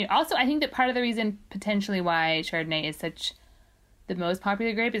they're, also, I think that part of the reason potentially why Chardonnay is such the most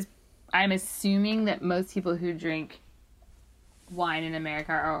popular grape is I'm assuming that most people who drink wine in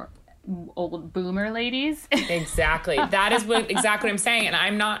America are old boomer ladies. Exactly. That is exactly what I'm saying. And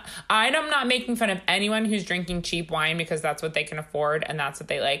I'm not making fun of anyone who's drinking cheap wine because that's what they can afford and that's what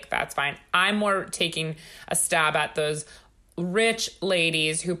they like. That's fine. I'm more taking a stab at those rich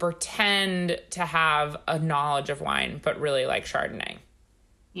ladies who pretend to have a knowledge of wine but really like Chardonnay.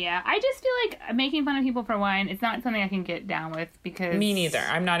 Yeah, I just feel like making fun of people for wine, it's not something I can get down with because... Me neither.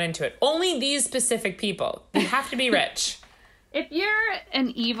 I'm not into it. Only these specific people. You have to be rich. If you're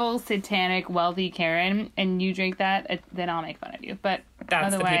an evil, satanic, wealthy Karen and you drink that, then I'll make fun of you. But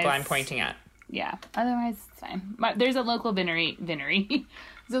that's the people I'm pointing at. Yeah. Otherwise, it's fine. There's a local There's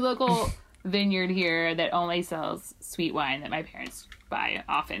a local vineyard here that only sells sweet wine that my parents buy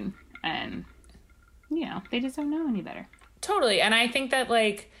often. And, they just don't know any better. Totally. And I think that,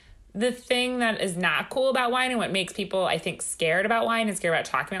 the thing that is not cool about wine and what makes people, I think, scared about wine and scared about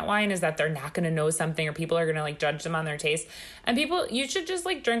talking about wine is that they're not going to know something or people are going to, judge them on their taste. And you should just,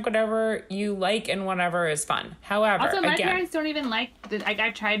 drink whatever you like and whatever is fun. However, also, my parents don't even like...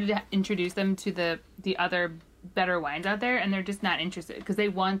 I've tried to introduce them to the other better wines out there, and they're just not interested because they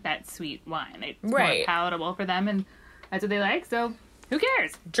want that sweet wine. It's more palatable for them, and that's what they like, so... Who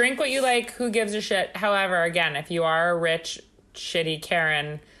cares? Drink what you like. Who gives a shit? However, again, if you are a rich, shitty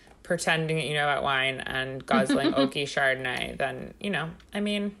Karen pretending that you know about wine and guzzling oaky Chardonnay, then,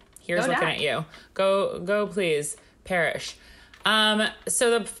 here's looking at you. Go, please, perish.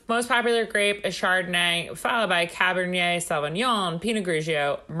 So the most popular grape is Chardonnay, followed by Cabernet Sauvignon, Pinot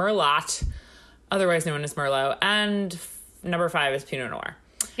Grigio, Merlot, otherwise known as Merlot, and number 5 is Pinot Noir.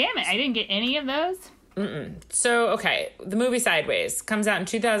 Damn it, I didn't get any of those. So, okay, the movie Sideways comes out in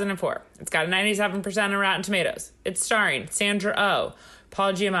 2004. It's got a 97% on Rotten Tomatoes. It's starring Sandra Oh,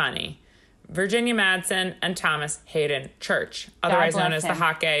 Paul Giamatti, Virginia Madsen, and Thomas Hayden Church, otherwise known as the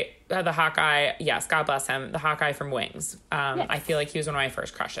Hawkeye. Yes, God bless him, the Hawkeye from Wings. Yes. I feel like he was one of my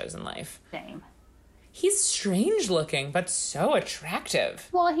first crushes in life. Same. He's strange looking, but so attractive.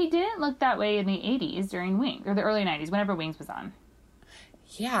 Well, he didn't look that way in the 80s during Wings, or the early 90s, whenever Wings was on.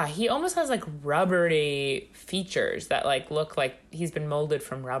 Yeah, he almost has rubbery features that look like he's been molded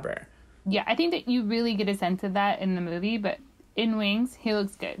from rubber. Yeah, I think that you really get a sense of that in the movie, but in Wings, he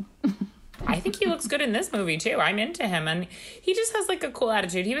looks good. I think he looks good in this movie too. I'm into him, and he just has a cool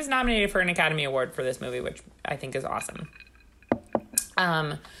attitude. He was nominated for an Academy Award for this movie, which I think is awesome.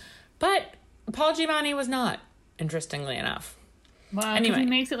 But Paul Giamatti was not, interestingly enough. Well, anyway, he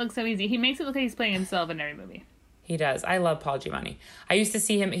makes it look so easy. He makes it look like he's playing himself in every movie. He does. I love Paul Giamatti. I used to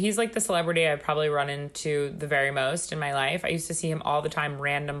see him. He's the celebrity I've probably run into the very most in my life. I used to see him all the time,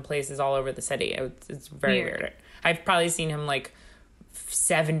 random places all over the city. It's very weird. I've probably seen him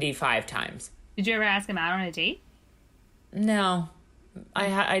 75 times. Did you ever ask him out on a date? No,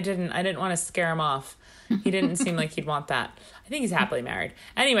 I didn't. I didn't want to scare him off. He didn't seem like he'd want that. I think he's happily married.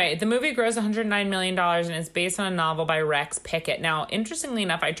 Anyway, the movie grossed $109 million and it's based on a novel by Rex Pickett. Now, interestingly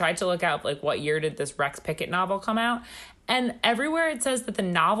enough, I tried to look out what year did this Rex Pickett novel come out, and everywhere it says that the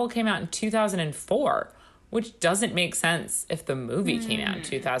novel came out in 2004, which doesn't make sense if the movie came out in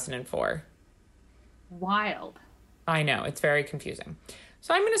 2004. Wild. I know, it's very confusing.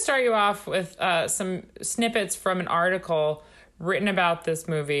 So I'm going to start you off with some snippets from an article written about this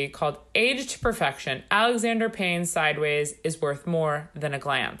movie called Age to Perfection. Alexander Payne's Sideways is worth more than a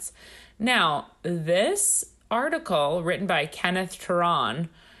glance. Now, this article, written by Kenneth Turan,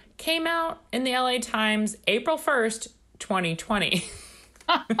 came out in the LA Times April 1st, 2020.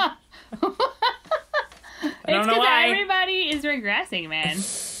 I don't know why. Everybody is regressing, man.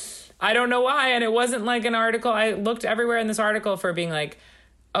 I don't know why, and it wasn't an article. I looked everywhere in this article for being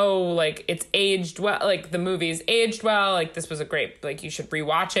it's aged well, the movie's aged well, this was a great, you should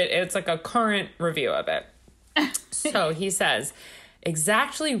rewatch it. It's a current review of it. So he says,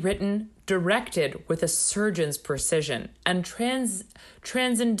 exactly written, directed with a surgeon's precision, and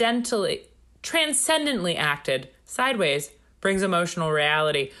transcendently acted, Sideways brings emotional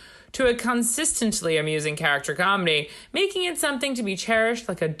reality to a consistently amusing character comedy, making it something to be cherished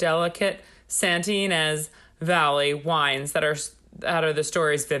like a delicate Santa Ynez Valley wines that are the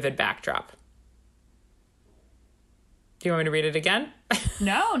story's vivid backdrop. Do you want me to read it again?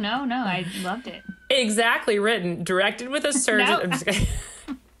 No. I loved it. Exactly written, directed with a surgeon. No. I'm just kidding.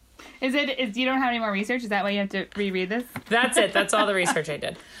 Is you don't have any more research? Is that why you have to reread this? That's it. That's all the research I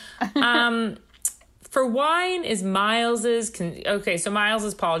did. For Wine is Miles's... Okay, so Miles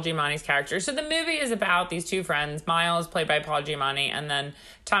is Paul Giamatti's character. So the movie is about these two friends, Miles, played by Paul Giamatti, and then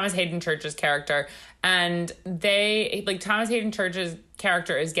Thomas Hayden Church's character. And they... Like, Thomas Hayden Church's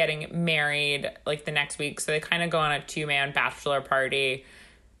character is getting married, like, the next week. So they kind of go on a two-man bachelor party.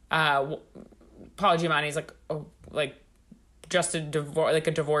 Paul Giamatti's, just a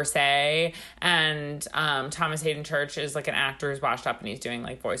divorcee, and Thomas Hayden Church is like an actor who's washed up and he's doing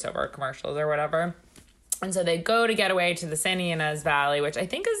like voiceover commercials or whatever. And so they go to get away to the San Ynez Valley, which I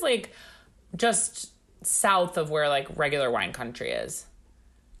think is like just south of where like regular wine country is.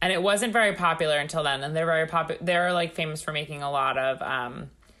 And it wasn't very popular until then. And they're very popular. They're like famous for making a lot of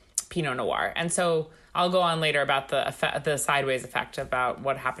Pinot Noir. And so I'll go on later about the sideways effect about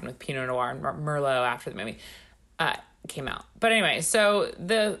what happened with Pinot Noir and Merlot after the movie came out. But anyway, so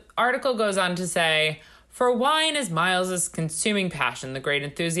the article goes on to say, for wine is Miles's consuming passion, the great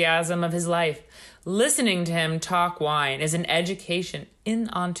enthusiasm of his life. Listening to him talk wine is an education in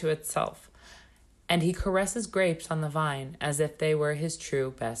unto itself. And he caresses grapes on the vine as if they were his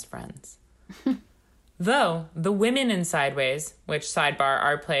true best friends. Though the women in Sideways, which sidebar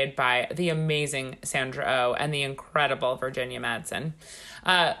are played by the amazing Sandra Oh and the incredible Virginia Madsen,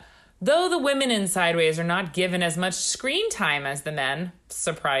 though the women in Sideways are not given as much screen time as the men,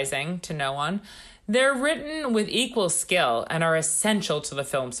 surprising to no one, they're written with equal skill and are essential to the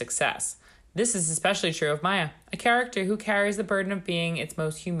film's success. This is especially true of Maya, a character who carries the burden of being its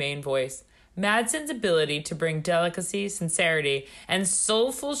most humane voice. Madsen's ability to bring delicacy, sincerity, and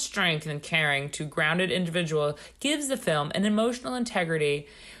soulful strength and caring to grounded individual gives the film an emotional integrity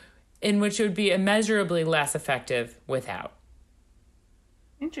in which it would be immeasurably less effective without.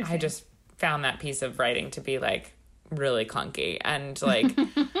 Interesting. I just found that piece of writing to be like really clunky and like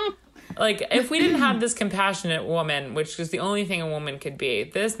like if we didn't have this compassionate woman, which is the only thing a woman could be,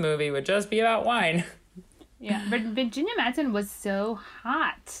 this movie would just be about wine. Yeah, but Virginia Madsen was so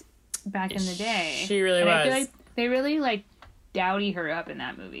hot back in the day. She really was. I feel like they really like dowdy her up in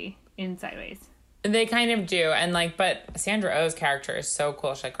that movie in Sideways. They kind of do. And like, but Sandra Oh's character is so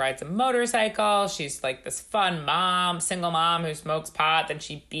cool. She like rides a motorcycle. She's like this fun mom, single mom who smokes pot. Then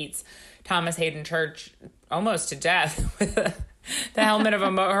she beats Thomas Hayden Church almost to death with the helmet of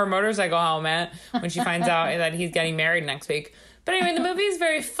her motorcycle helmet when she finds out that he's getting married next week. But anyway, the movie is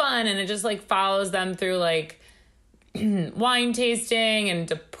very fun and it just like follows them through like wine tasting and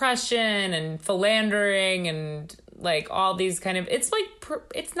depression and philandering and like all these kind of, it's like,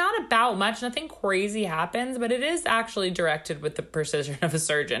 it's not about much, nothing crazy happens, but it is actually directed with the precision of a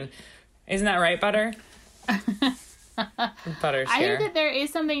surgeon. Isn't that right, Butter? Butter's I here. think that there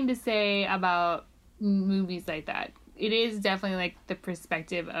is something to say about movies like that. It is definitely like the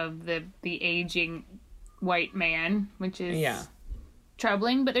perspective of the aging white man, which is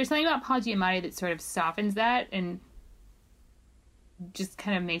troubling, but there's something about Paul Giamatti that sort of softens that and just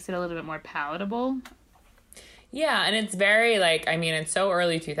kind of makes it a little bit more palatable. Yeah, and it's very, like, I mean, it's so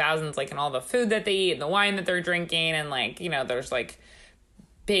early 2000s, like, and all the food that they eat and the wine that they're drinking, and, like, you know, there's, like,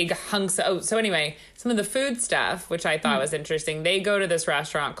 big hunks. So anyway, some of the food stuff, which I thought was interesting, they go to this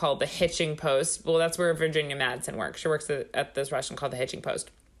restaurant called the Hitching Post. Well, that's where Virginia Madsen works. She works at this restaurant called the Hitching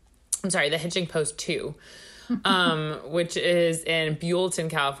Post. I'm sorry, the Hitching Post 2. Which is in Buellton,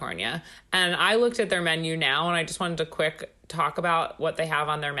 California. And I looked at their menu now, and I just wanted to quick talk about what they have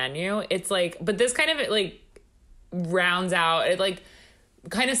on their menu. It's like, but this kind of like rounds out, it like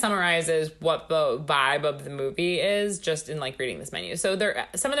kind of summarizes what the vibe of the movie is just in like reading this menu. So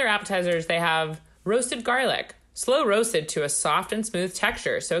some of their appetizers, they have roasted garlic, slow roasted to a soft and smooth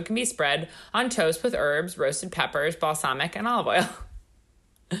texture, so it can be spread on toast with herbs, roasted peppers, balsamic, and olive oil.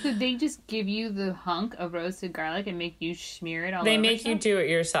 So they just give you the hunk of roasted garlic and make you smear it all over They make stuff? you do it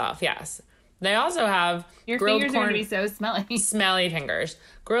yourself, yes. They also have Your grilled fingers corn. are going to be so smelly. Smelly fingers.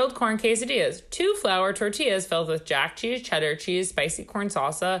 Grilled corn quesadillas. 2 flour tortillas filled with jack cheese, cheddar cheese, spicy corn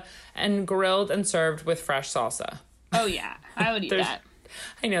salsa, and grilled and served with fresh salsa. Oh, yeah. I would eat that.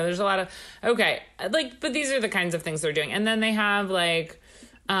 I know, there's a lot of... Okay, like, but these are the kinds of things they're doing. And then they have, like,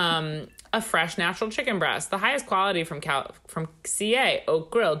 a fresh natural chicken breast. The highest quality from CA. Oak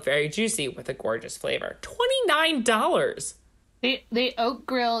grilled, very juicy, with a gorgeous flavor. $29. They oak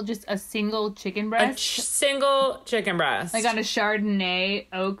grill just a single chicken breast? Single chicken breast. Like on a Chardonnay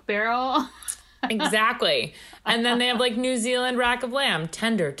oak barrel? Exactly. And then they have like New Zealand rack of lamb,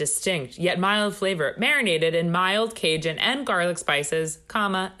 tender, distinct, yet mild flavor, marinated in mild Cajun and garlic spices,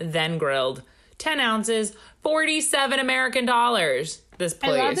 then grilled. 10 ounces, 47 American dollars. This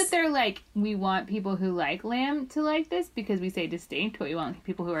place. I love that they're like, we want people who like lamb to like this because we say distinct, but we want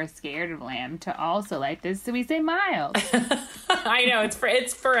people who are scared of lamb to also like this, so we say mild. I know,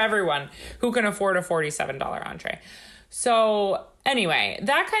 it's for everyone who can afford a $47 entree. So anyway,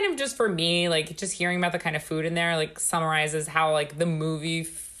 that kind of just for me, like just hearing about the kind of food in there, like summarizes how like the movie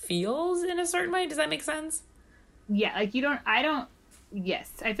feels in a certain way. Does that make sense? Yeah, like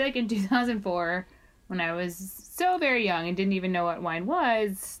yes. I feel like in 2004, when I was so very young and didn't even know what wine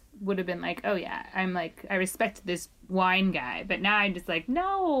was, would have been like, oh yeah, I respect this wine guy. But now I'm just like,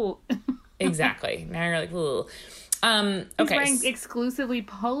 no. Exactly. Now you're like, ugh. He's wearing exclusively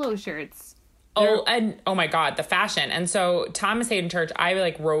polo shirts. Oh my God, the fashion. And so Thomas Hayden Church, I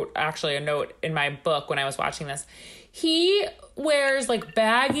like wrote actually a note in my book when I was watching this. He wears like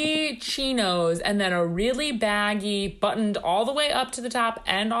baggy chinos and then a really baggy buttoned all the way up to the top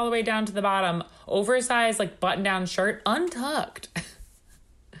and all the way down to the bottom, oversized like button down shirt, untucked.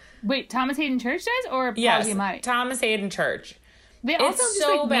 Wait, Thomas Hayden Church does, or Paul Giamatti? Thomas Hayden Church. They also it's just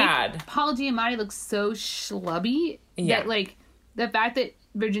so like bad. Make Paul Giamatti looks so schlubby that like the fact that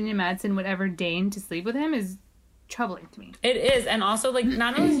Virginia Madsen would ever deign to sleep with him is troubling to me. It is. And also like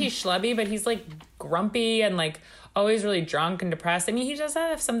not only is he schlubby, but he's like grumpy and like always really drunk and depressed. I mean, he does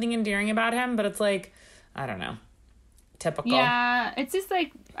have something endearing about him, but it's like, I don't know, typical. Yeah, it's just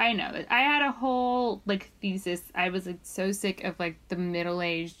like, I know that I had a whole like thesis. I was like so sick of like the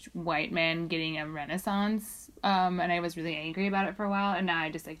middle-aged white man getting a renaissance, and I was really angry about it for a while, and now I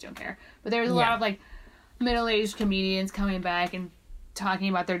just like don't care. But there's a lot of like middle-aged comedians coming back and talking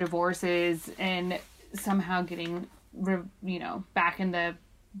about their divorces and somehow getting back in the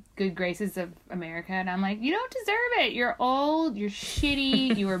good graces of America, and I'm like, you don't deserve it. You're old, you're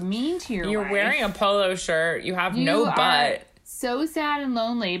shitty, you were mean to your You're wife. wearing a polo shirt, you have no butt. So sad and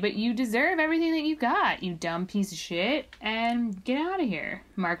lonely, but you deserve everything that you got, you dumb piece of shit, and get out of here,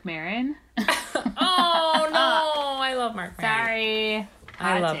 Marc Maron. Oh no, I love Marc Maron. Sorry.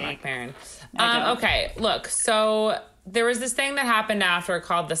 I love Marc Maron. Okay, look, so there was this thing that happened after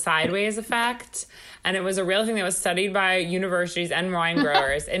called the sideways effect, and it was a real thing that was studied by universities and wine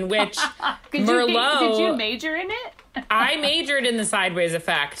growers, in which Merlot... Did you major in it? I majored in the sideways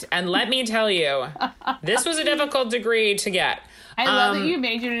effect, and let me tell you, this was a difficult degree to get. I love that you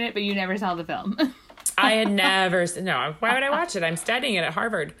majored in it, but you never saw the film. I had never... No, why would I watch it? I'm studying it at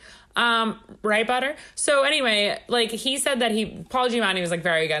Harvard. Right, Butter? So anyway, like he said that Paul Giamatti was like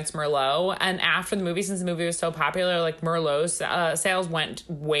very against Merlot, and after the movie, since the movie was so popular, like Merlot's sales went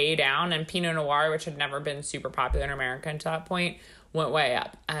way down, and Pinot Noir, which had never been super popular in America until that point, went way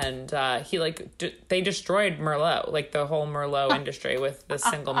up. And they destroyed Merlot, like the whole Merlot industry with this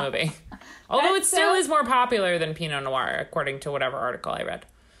single movie. Although it still is more popular than Pinot Noir, according to whatever article I read.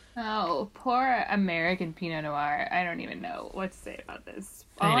 Oh, poor American Pinot Noir. I don't even know what to say about this.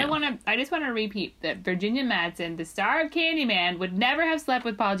 I just want to repeat that Virginia Madsen, the star of Candyman, would never have slept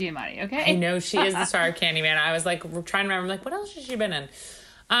with Paul Giamatti, okay? I know she is the star of Candyman. I was like trying to remember, like, what else has she been in?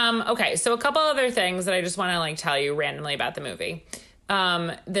 Okay, so a couple other things that I just want to like tell you randomly about the movie.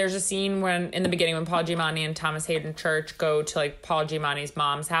 There's a scene in the beginning when Paul Giamatti and Thomas Hayden Church go to like Paul Giamatti's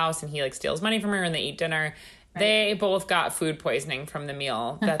mom's house, and he like steals money from her, and they eat dinner. Right. They both got food poisoning from the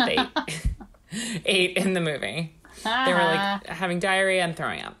meal that they ate in the movie. They were like having diarrhea and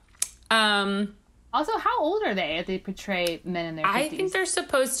throwing up. Also, how old are they if they portray men in their 50s? I think they're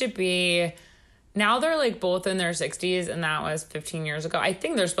supposed to be... Now they're like both in their 60s, and that was 15 years ago. I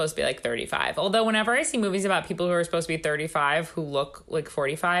think they're supposed to be like 35. Although whenever I see movies about people who are supposed to be 35 who look like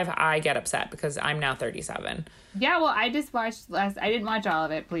 45, I get upset because I'm now 37. Yeah, well, I just watched I didn't watch all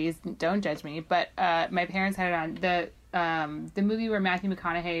of it, please don't judge me. But my parents had it on the movie where Matthew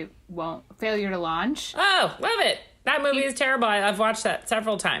McConaughey failure to launch. Oh, love it. That movie is terrible. I've watched that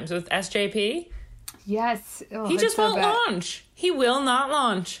several times with SJP. Yes. Oh, he just won't launch. He will not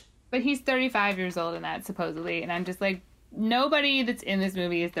launch. But he's 35 years old in that, supposedly. And I'm just like, nobody that's in this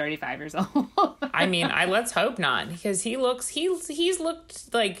movie is 35 years old. I mean, let's hope not. Because he's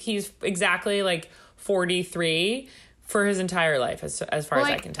looked like he's exactly like 43 for his entire life, as far as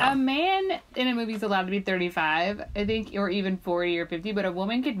I can tell. A man in a movie is allowed to be 35, I think, or even 40 or 50, but a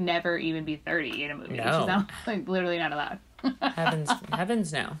woman could never even be 30 in a movie. No. She's not, like, literally not allowed.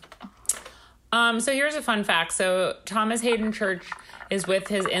 Heavens no. So here's a fun fact. So Thomas Hayden Church is with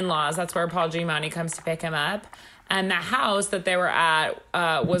his in-laws. That's where Paul Giamatti comes to pick him up. And the house that they were at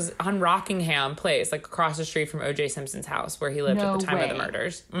was on Rockingham Place, like across the street from O.J. Simpson's house, where he lived at the time of the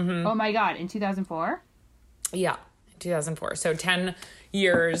murders. Mm-hmm. Oh my God, in 2004? Yeah, 2004. So 10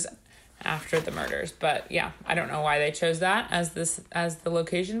 years after the murders. But yeah, I don't know why they chose that as the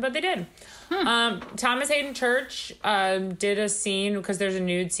location, but they did. Thomas Hayden Church did a scene, because there's a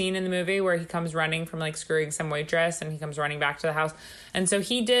nude scene in the movie where he comes running from like screwing some waitress, and he comes running back to the house, and so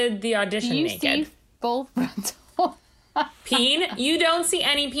he did the audition naked. Do you see full frontal? Peen? You don't see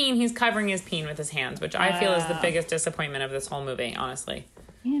any peen. He's covering his peen with his hands, which I feel is the biggest disappointment of this whole movie, honestly.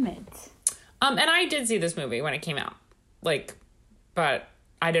 Damn it. And I did see this movie when it came out, but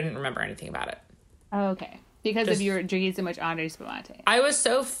I didn't remember anything about it. Oh, okay. Because of you were drinking so much Andre Spumante. I was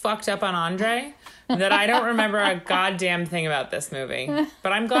so fucked up on Andre that I don't remember a goddamn thing about this movie.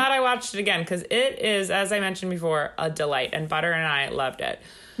 But I'm glad I watched it again, because it is, as I mentioned before, a delight. And Butter and I loved it.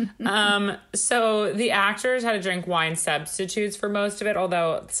 So the actors had to drink wine substitutes for most of it,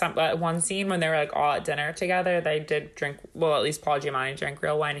 although one scene when they were like all at dinner together, they did drink, well, at least Paul Giamatti drank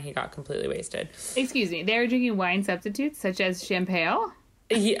real wine and he got completely wasted. Excuse me, they were drinking wine substitutes such as champagne?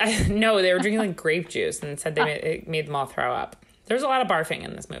 No, they were drinking like grape juice and said it made them all throw up. There's a lot of barfing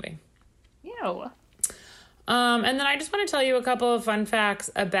in this movie. Ew. And then I just want to tell you a couple of fun facts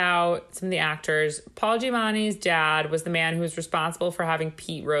about some of the actors. Paul Giamatti's dad was the man who was responsible for having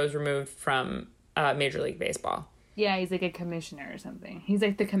Pete Rose removed from Major League Baseball. Yeah, he's like a commissioner or something. He's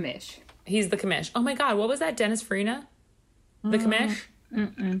like the commish. He's the commish. Oh my God, what was that? Dennis Farina? The commish?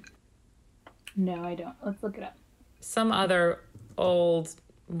 No, I don't. Let's look it up. Some other old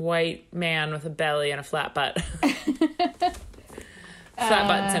white man with a belly and a flat butt. Flat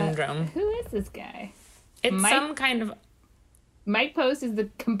butt syndrome. Who is this guy? It's some kind of... Mike Post is the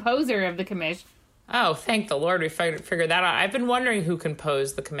composer of the commish. Oh, thank the Lord we figured that out. I've been wondering who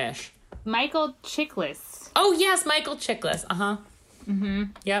composed the commish. Michael Chiklis. Oh, yes, Michael Chiklis. Uh-huh. Mm-hmm.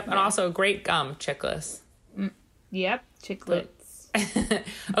 Yep, and also great gum, Chiklis. Yep, Chiclets.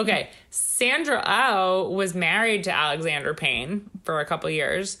 Okay, Sandra Oh was married to Alexander Payne for a couple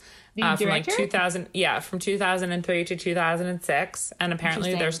years. The from director? 2003 to 2006, and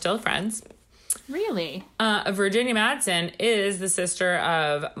apparently they're still friends. Really? Virginia Madsen is the sister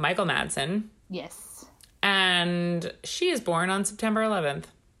of Michael Madsen. Yes. And she is born on September 11th,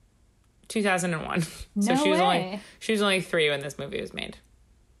 2001. So she was only 3 when this movie was made.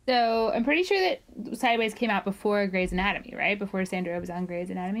 So I'm pretty sure that Sideways came out before Grey's Anatomy, right? Before Sandra was on Grey's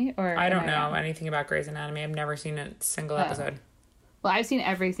Anatomy? Or I don't know anything about Grey's Anatomy. I've never seen a single episode. Well, I've seen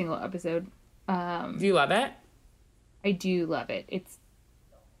every single episode. Do you love it? I do love it. It's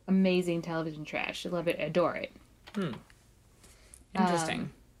amazing television trash. I love it. I adore it. Interesting.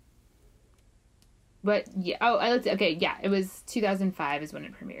 But yeah. Oh, let's see. Okay, yeah. It was 2005 is when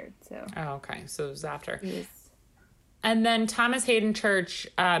it premiered. So. Oh, okay. So it was after. Yes. And then Thomas Hayden Church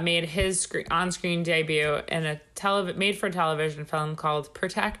made his on-screen debut in a made-for-television film called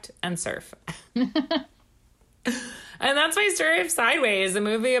Protect and Surf. And that's my story of Sideways, a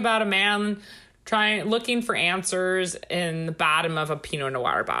movie about a man looking for answers in the bottom of a Pinot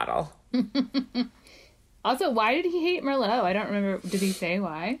Noir bottle. Also, why did he hate Merlot? I don't remember. Did he say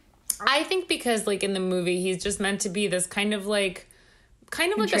why? I think because, like, in the movie, he's just meant to be this kind of like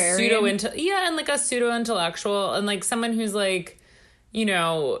a pseudo-intellectual, and like someone who's like, you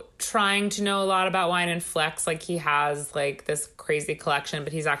know, trying to know a lot about wine and flex like he has like this crazy collection,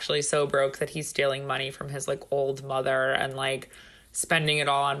 but he's actually so broke that he's stealing money from his like old mother and like spending it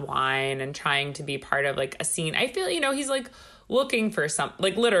all on wine and trying to be part of like a scene. I feel, you know, he's like looking for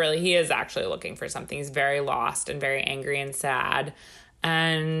literally he is actually looking for something. He's very lost and very angry and sad.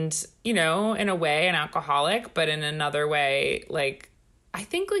 And, you know, in a way an alcoholic, but in another way, like, I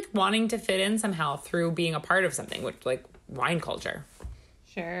think like wanting to fit in somehow through being a part of something, which like wine culture.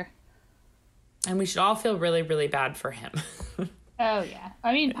 Sure. And we should all feel really, really bad for him. Oh, yeah.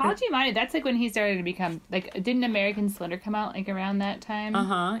 I mean, Paul Giamatti, that's like when he started to become, like, didn't American Splendor come out like around that time?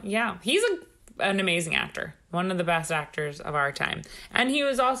 Uh-huh. Yeah. He's an amazing actor. One of the best actors of our time. And he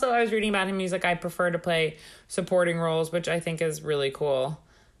was also, I was reading about him, he's like, I prefer to play supporting roles, which I think is really cool.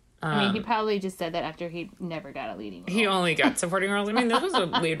 I mean, he probably just said that after he never got a leading role. He only got supporting roles. I mean, this was a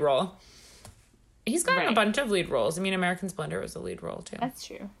lead role. He's gotten a bunch of lead roles. I mean, American Splendor was a lead role, too. That's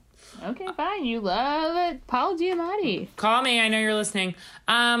true. Okay, fine. You love it. Paul Giamatti. Call me. I know you're listening.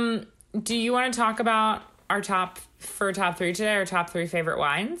 Do you want to talk about our top 3 today, our top 3 favorite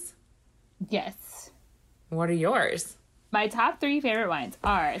wines? Yes. What are yours? My top 3 favorite wines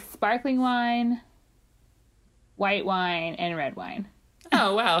are sparkling wine, white wine, and red wine.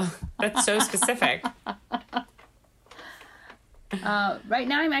 Oh, wow. That's so specific. Right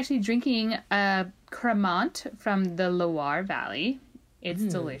now I'm actually drinking a Cremant from the Loire Valley. It's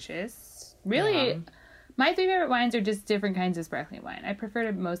delicious. Really, my 3 favorite wines are just different kinds of sparkling wine. I prefer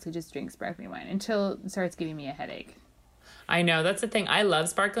to mostly just drink sparkling wine until it starts giving me a headache. I know, that's the thing. I love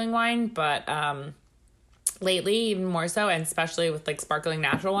sparkling wine, but lately even more so, and especially with like sparkling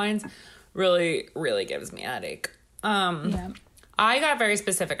natural wines, really, really gives me a headache. Yeah. I got very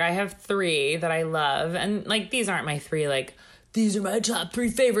specific. I have 3 that I love, and like these aren't my 3 like these are my top 3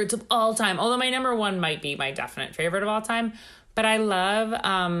 favorites of all time. Although my number 1 might be my definite favorite of all time. But I love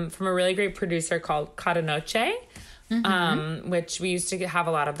from a really great producer called Cada Noche, which we used to have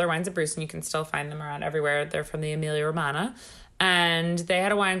a lot of their wines at Bruce, and you can still find them around everywhere. They're from the Emilia Romagna. And they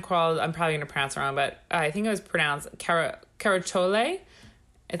had a wine called, I'm probably going to pronounce it wrong, but I think it was pronounced Caracciole.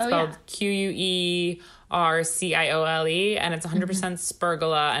 It's spelled Querciole, and it's 100%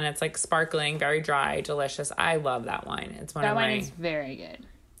 Spergola, and it's like sparkling, very dry, delicious. I love that wine. It's one of my... That wine is very good.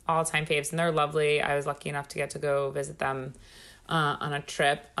 All-time faves, and they're lovely. I was lucky enough to get to go visit them on a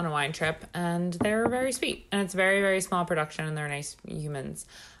wine trip, and they're very sweet, and it's very, very small production, and they're nice humans.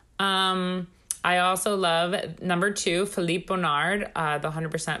 I also love number 2, Philippe Bonnard, the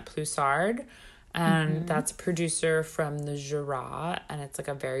 100% Ploussard, and that's a producer from the Jura, and it's like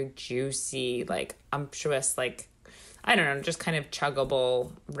a very juicy, like umptuous, like, I don't know, just kind of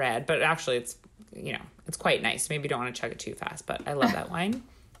chuggable red, but actually it's, you know, it's quite nice. Maybe you don't want to chug it too fast, but I love that wine.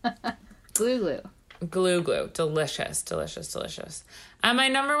 Glue. Delicious. And my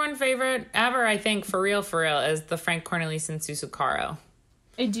number 1 favorite ever, I think, for real, is the Frank Cornelissen Susukaro.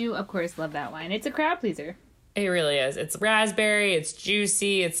 I do, of course, love that wine. It's a crowd pleaser. It really is. It's raspberry, it's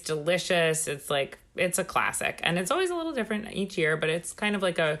juicy, it's delicious. It's like, it's a classic. And it's always a little different each year, but it's kind of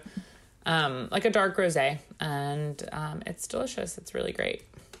like a dark rosé. And it's delicious. It's really great.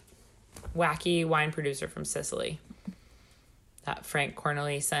 Wacky wine producer from Sicily. That Frank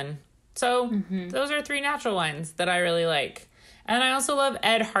Cornelissen. So those are 3 natural wines that I really like. And I also love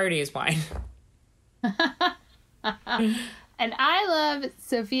Ed Hardy's wine. And I love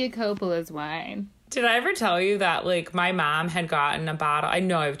Sofia Coppola's wine. Did I ever tell you that, like, my mom had gotten a bottle? I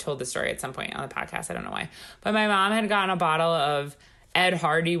know I've told this story at some point on the podcast. I don't know why. But my mom had gotten a bottle of Ed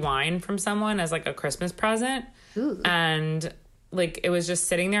Hardy wine from someone as, like, a Christmas present. Ooh. And, like, it was just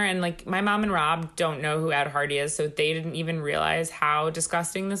sitting there. And, like, my mom and Rob don't know who Ed Hardy is, so they didn't even realize how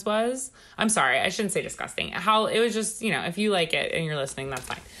disgusting this was. I'm sorry. I shouldn't say disgusting. How it was just, you know, if you like it and you're listening, that's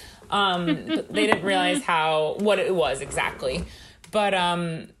fine. They didn't realize what it was exactly. But,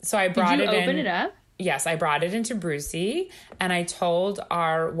 so I brought it in. Did you open it up? Yes, I brought it into Brucey, and I told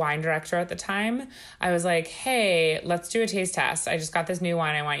our wine director at the time, I was like, hey, let's do a taste test. I just got this new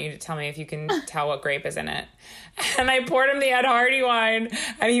wine. I want you to tell me if you can tell what grape is in it. And I poured him the Ed Hardy wine,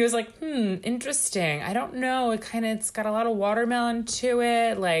 and he was like, interesting. I don't know. It's got a lot of watermelon to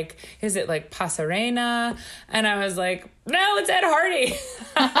it. Like, is it like Pasarena? And I was like, no, it's Ed Hardy.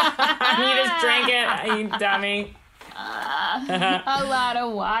 And he just drank it, you dummy. A lot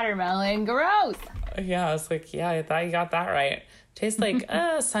of watermelon. Gross. Yeah, I was like, yeah, I thought you got that right. Tastes like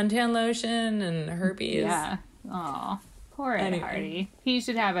suntan lotion and herpes. Yeah. Aw, poor Ed Hardy. He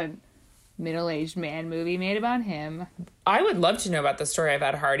should have a middle-aged man movie made about him. I would love to know about the story of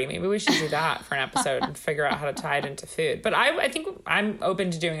Ed Hardy. Maybe we should do that for an episode and figure out how to tie it into food. But I think I'm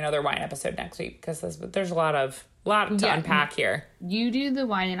open to doing another wine episode next week because there's a lot to unpack here. You do the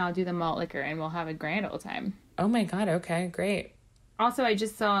wine and I'll do the malt liquor, and we'll have a grand old time. Oh my God. Okay, great. Also, I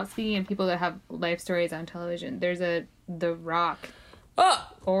just saw, speaking of people that have life stories on television, there's The Rock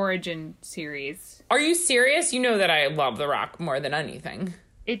origin series. Are you serious? You know that I love The Rock more than anything.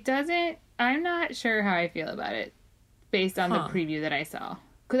 I'm not sure how I feel about it based on the preview that I saw.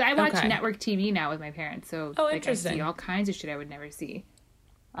 Because I watch network TV now with my parents, so I see all kinds of shit I would never see.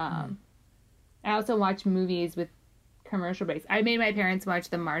 I also watch movies with commercial breaks. I made my parents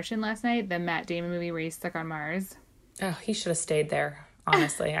watch The Martian last night, the Matt Damon movie where he's stuck on Mars. Oh, he should have stayed there.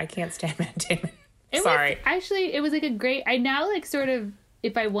 Honestly, I can't stand Matt Damon. It was like a great. I now like sort of,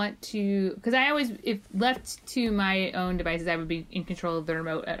 if I want to, because I always, if left to my own devices, I would be in control of the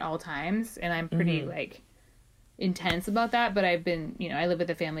remote at all times, and I'm pretty like intense about that. But I've been, I live with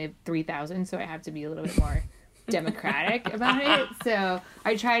a family of 3,000, so I have to be a little bit more democratic about it. So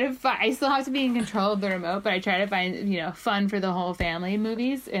I try to I still have to be in control of the remote, but I try to find fun for the whole family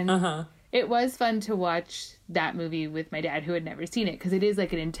movies, and it was fun to watch that movie with my dad, who had never seen it, because it is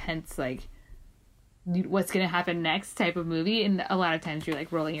like an intense, like, what's gonna happen next type of movie, and a lot of times you're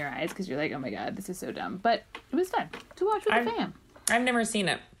like rolling your eyes because you're like, oh my God, this is so dumb. But it was fun to watch with the fam. I've never seen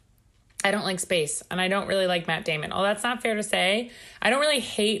it. I don't like space, and I don't really like Matt Damon. Oh, that's not fair to say. I don't really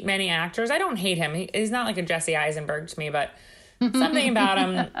hate many actors. I don't hate him. He's not like a Jesse Eisenberg to me, but something about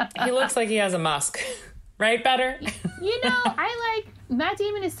him, he looks like he has a musk. Right, Better? I like, Matt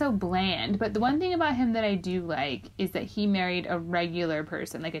Damon is so bland, but the one thing about him that I do like is that he married a regular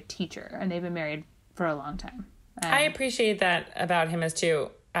person, like a teacher, and they've been married for a long time. I appreciate that about him as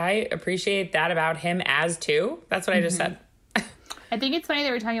too. I appreciate that about him as too. That's what I just said. I think it's funny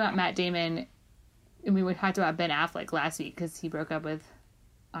that we're talking about Matt Damon, and we talked about Ben Affleck last week because he broke up with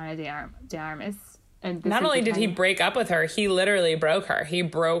Ana de Armas. And not only did he break up with her, he literally broke her. He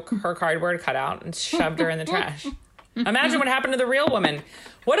broke her cardboard cutout and shoved her in the trash. Imagine what happened to the real woman.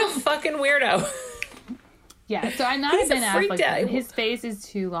 What a fucking weirdo. Yeah, so I'm not a Ben Affleck fan. His face is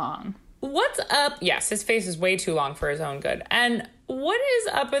too long. What's up? Yes, his face is way too long for his own good. And what is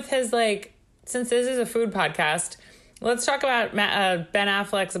up with his, like, since this is a food podcast, let's talk about Ben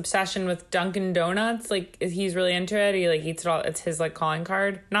Affleck's obsession with Dunkin' Donuts. Like, he's really into it. He, like, eats it all. It's his, like, calling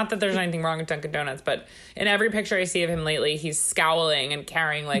card. Not that there's anything wrong with Dunkin' Donuts, but in every picture I see of him lately, he's scowling and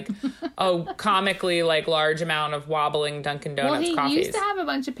carrying, like, a comically, like, large amount of wobbling Dunkin' Donuts coffees. Well, he used to have a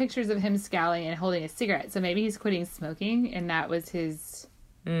bunch of pictures of him scowling and holding a cigarette, so maybe he's quitting smoking, and that was his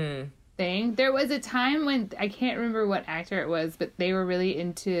thing. There was a time when, I can't remember what actor it was, but they were really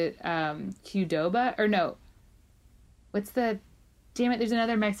into Qdoba, or no, damn it, there's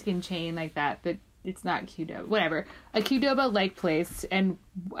another Mexican chain like that, but it's not Qdoba, whatever. A Qdoba-like place, and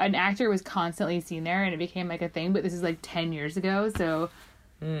an actor was constantly seen there, and it became like a thing, but this is like 10 years ago, so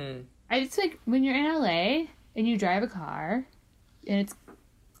I just like, when you're in LA, and you drive a car, and it's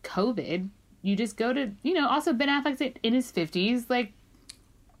COVID, you just go to, you know, also Ben Affleck's in his 50s, like,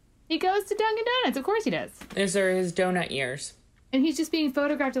 he goes to Dunkin' Donuts, of course he does. Those are his donut years. And he's just being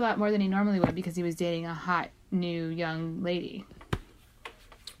photographed a lot more than he normally would because he was dating a hot, new, young lady.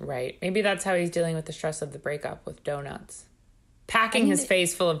 Right. Maybe that's how he's dealing with the stress of the breakup with donuts. Packing his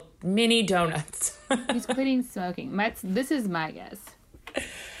face full of mini donuts. He's quitting smoking. This is my guess.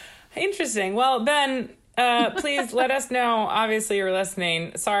 Interesting. Well, Ben, please let us know. Obviously, you're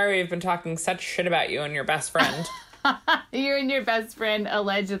listening. Sorry we've been talking such shit about you and your best friend. You and your best friend,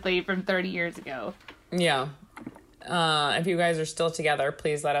 allegedly, from 30 years ago. Yeah. If you guys are still together,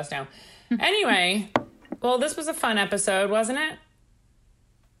 please let us know. Anyway, well, this was a fun episode, wasn't it?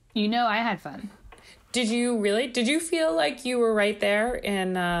 You know I had fun. Did you really? Did you feel like you were right there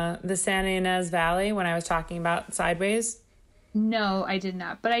in the Santa Ynez Valley when I was talking about Sideways? No, I did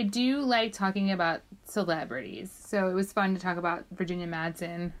not. But I do like talking about celebrities. So it was fun to talk about Virginia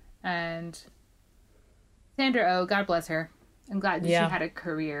Madsen and Sandra Oh. God bless her. I'm glad that she had a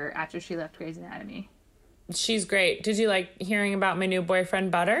career after she left Grey's Anatomy. She's great. Did you like hearing about my new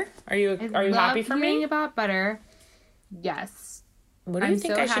boyfriend, Butter? Are you happy for me? Hearing about Butter. Yes. What do you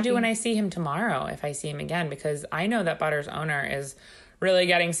think I should do when I see him tomorrow, if I see him again? Because I know that Butter's owner is really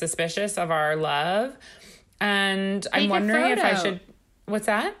getting suspicious of our love. And I'm wondering if I should... What's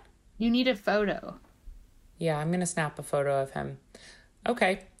that? You need a photo. Yeah, I'm going to snap a photo of him.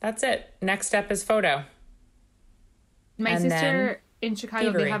 Okay, that's it. Next step is photo. My sister in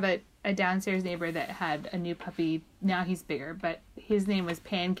Chicago, they have a downstairs neighbor that had a new puppy. Now he's bigger, but his name was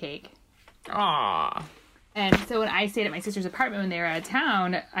Pancake. Aww. And so when I stayed at my sister's apartment when they were out of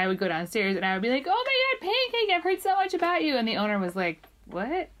town, I would go downstairs and I would be like, "Oh my God, Pancake, I've heard so much about you." And the owner was like,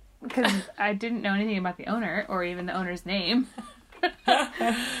 "What?" Because I didn't know anything about the owner or even the owner's name. But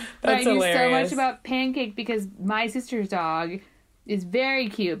I knew so much about Pancake because my sister's dog is very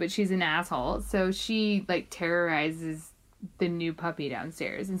cute, but she's an asshole. So she like terrorizes the new puppy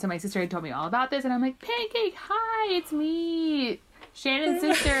downstairs. And so my sister had told me all about this and I'm like, "Pancake, hi, it's me, Shannon's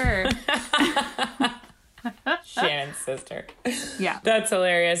sister." Shannon's sister. Yeah. That's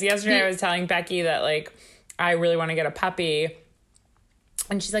hilarious. Yesterday I was telling Becky that like I really want to get a puppy.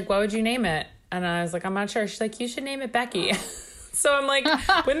 And she's like, "What would you name it?" And I was like, "I'm not sure." She's like, "You should name it Becky." So I'm like,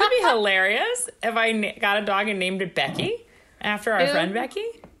 wouldn't that be hilarious if I got a dog and named it Becky after our friend Becky?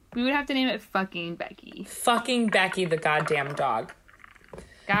 We would have to name it fucking Becky. Fucking Becky, the goddamn dog.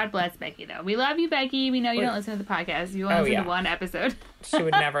 God bless Becky, though. We love you, Becky. We know you don't listen to the podcast. You only listen to one episode. She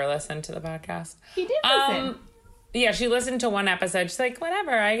would never listen to the podcast. She did listen. Yeah, she listened to one episode. She's like,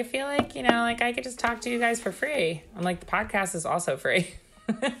 "Whatever. I feel like, you know, like I could just talk to you guys for free." I'm like, the podcast is also free.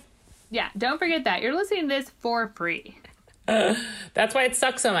 Yeah, don't forget that. You're listening to this for free. That's why it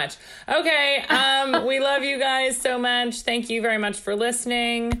sucks so much. Okay, we love you guys so much. Thank you very much for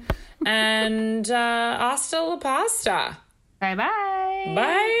listening. And hasta la pasta. Bye-bye.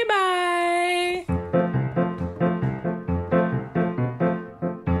 Bye-bye.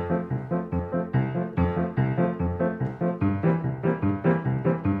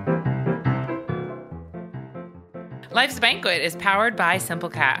 Life's Banquet is powered by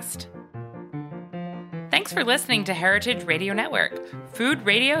Simplecast. Thanks for listening to Heritage Radio Network, food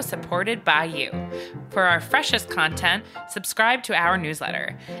radio supported by you. For our freshest content, subscribe to our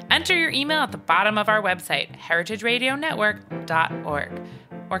newsletter. Enter your email at the bottom of our website, heritageradionetwork.org.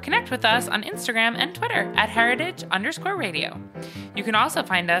 or connect with us on Instagram and Twitter at heritage_radio. You can also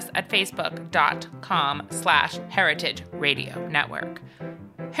find us at facebook.com/Heritage Radio Network.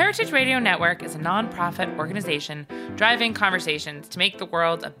 Heritage Radio Network is a nonprofit organization driving conversations to make the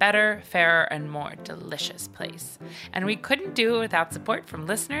world a better, fairer, and more delicious place. And we couldn't do it without support from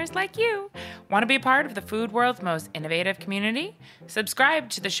listeners like you. Want to be a part of the food world's most innovative community? Subscribe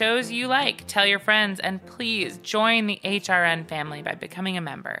to the shows you like, tell your friends, and please join the HRN family by becoming a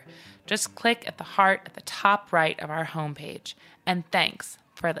member. Just click at the heart at the top right of our homepage. And thanks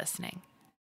for listening.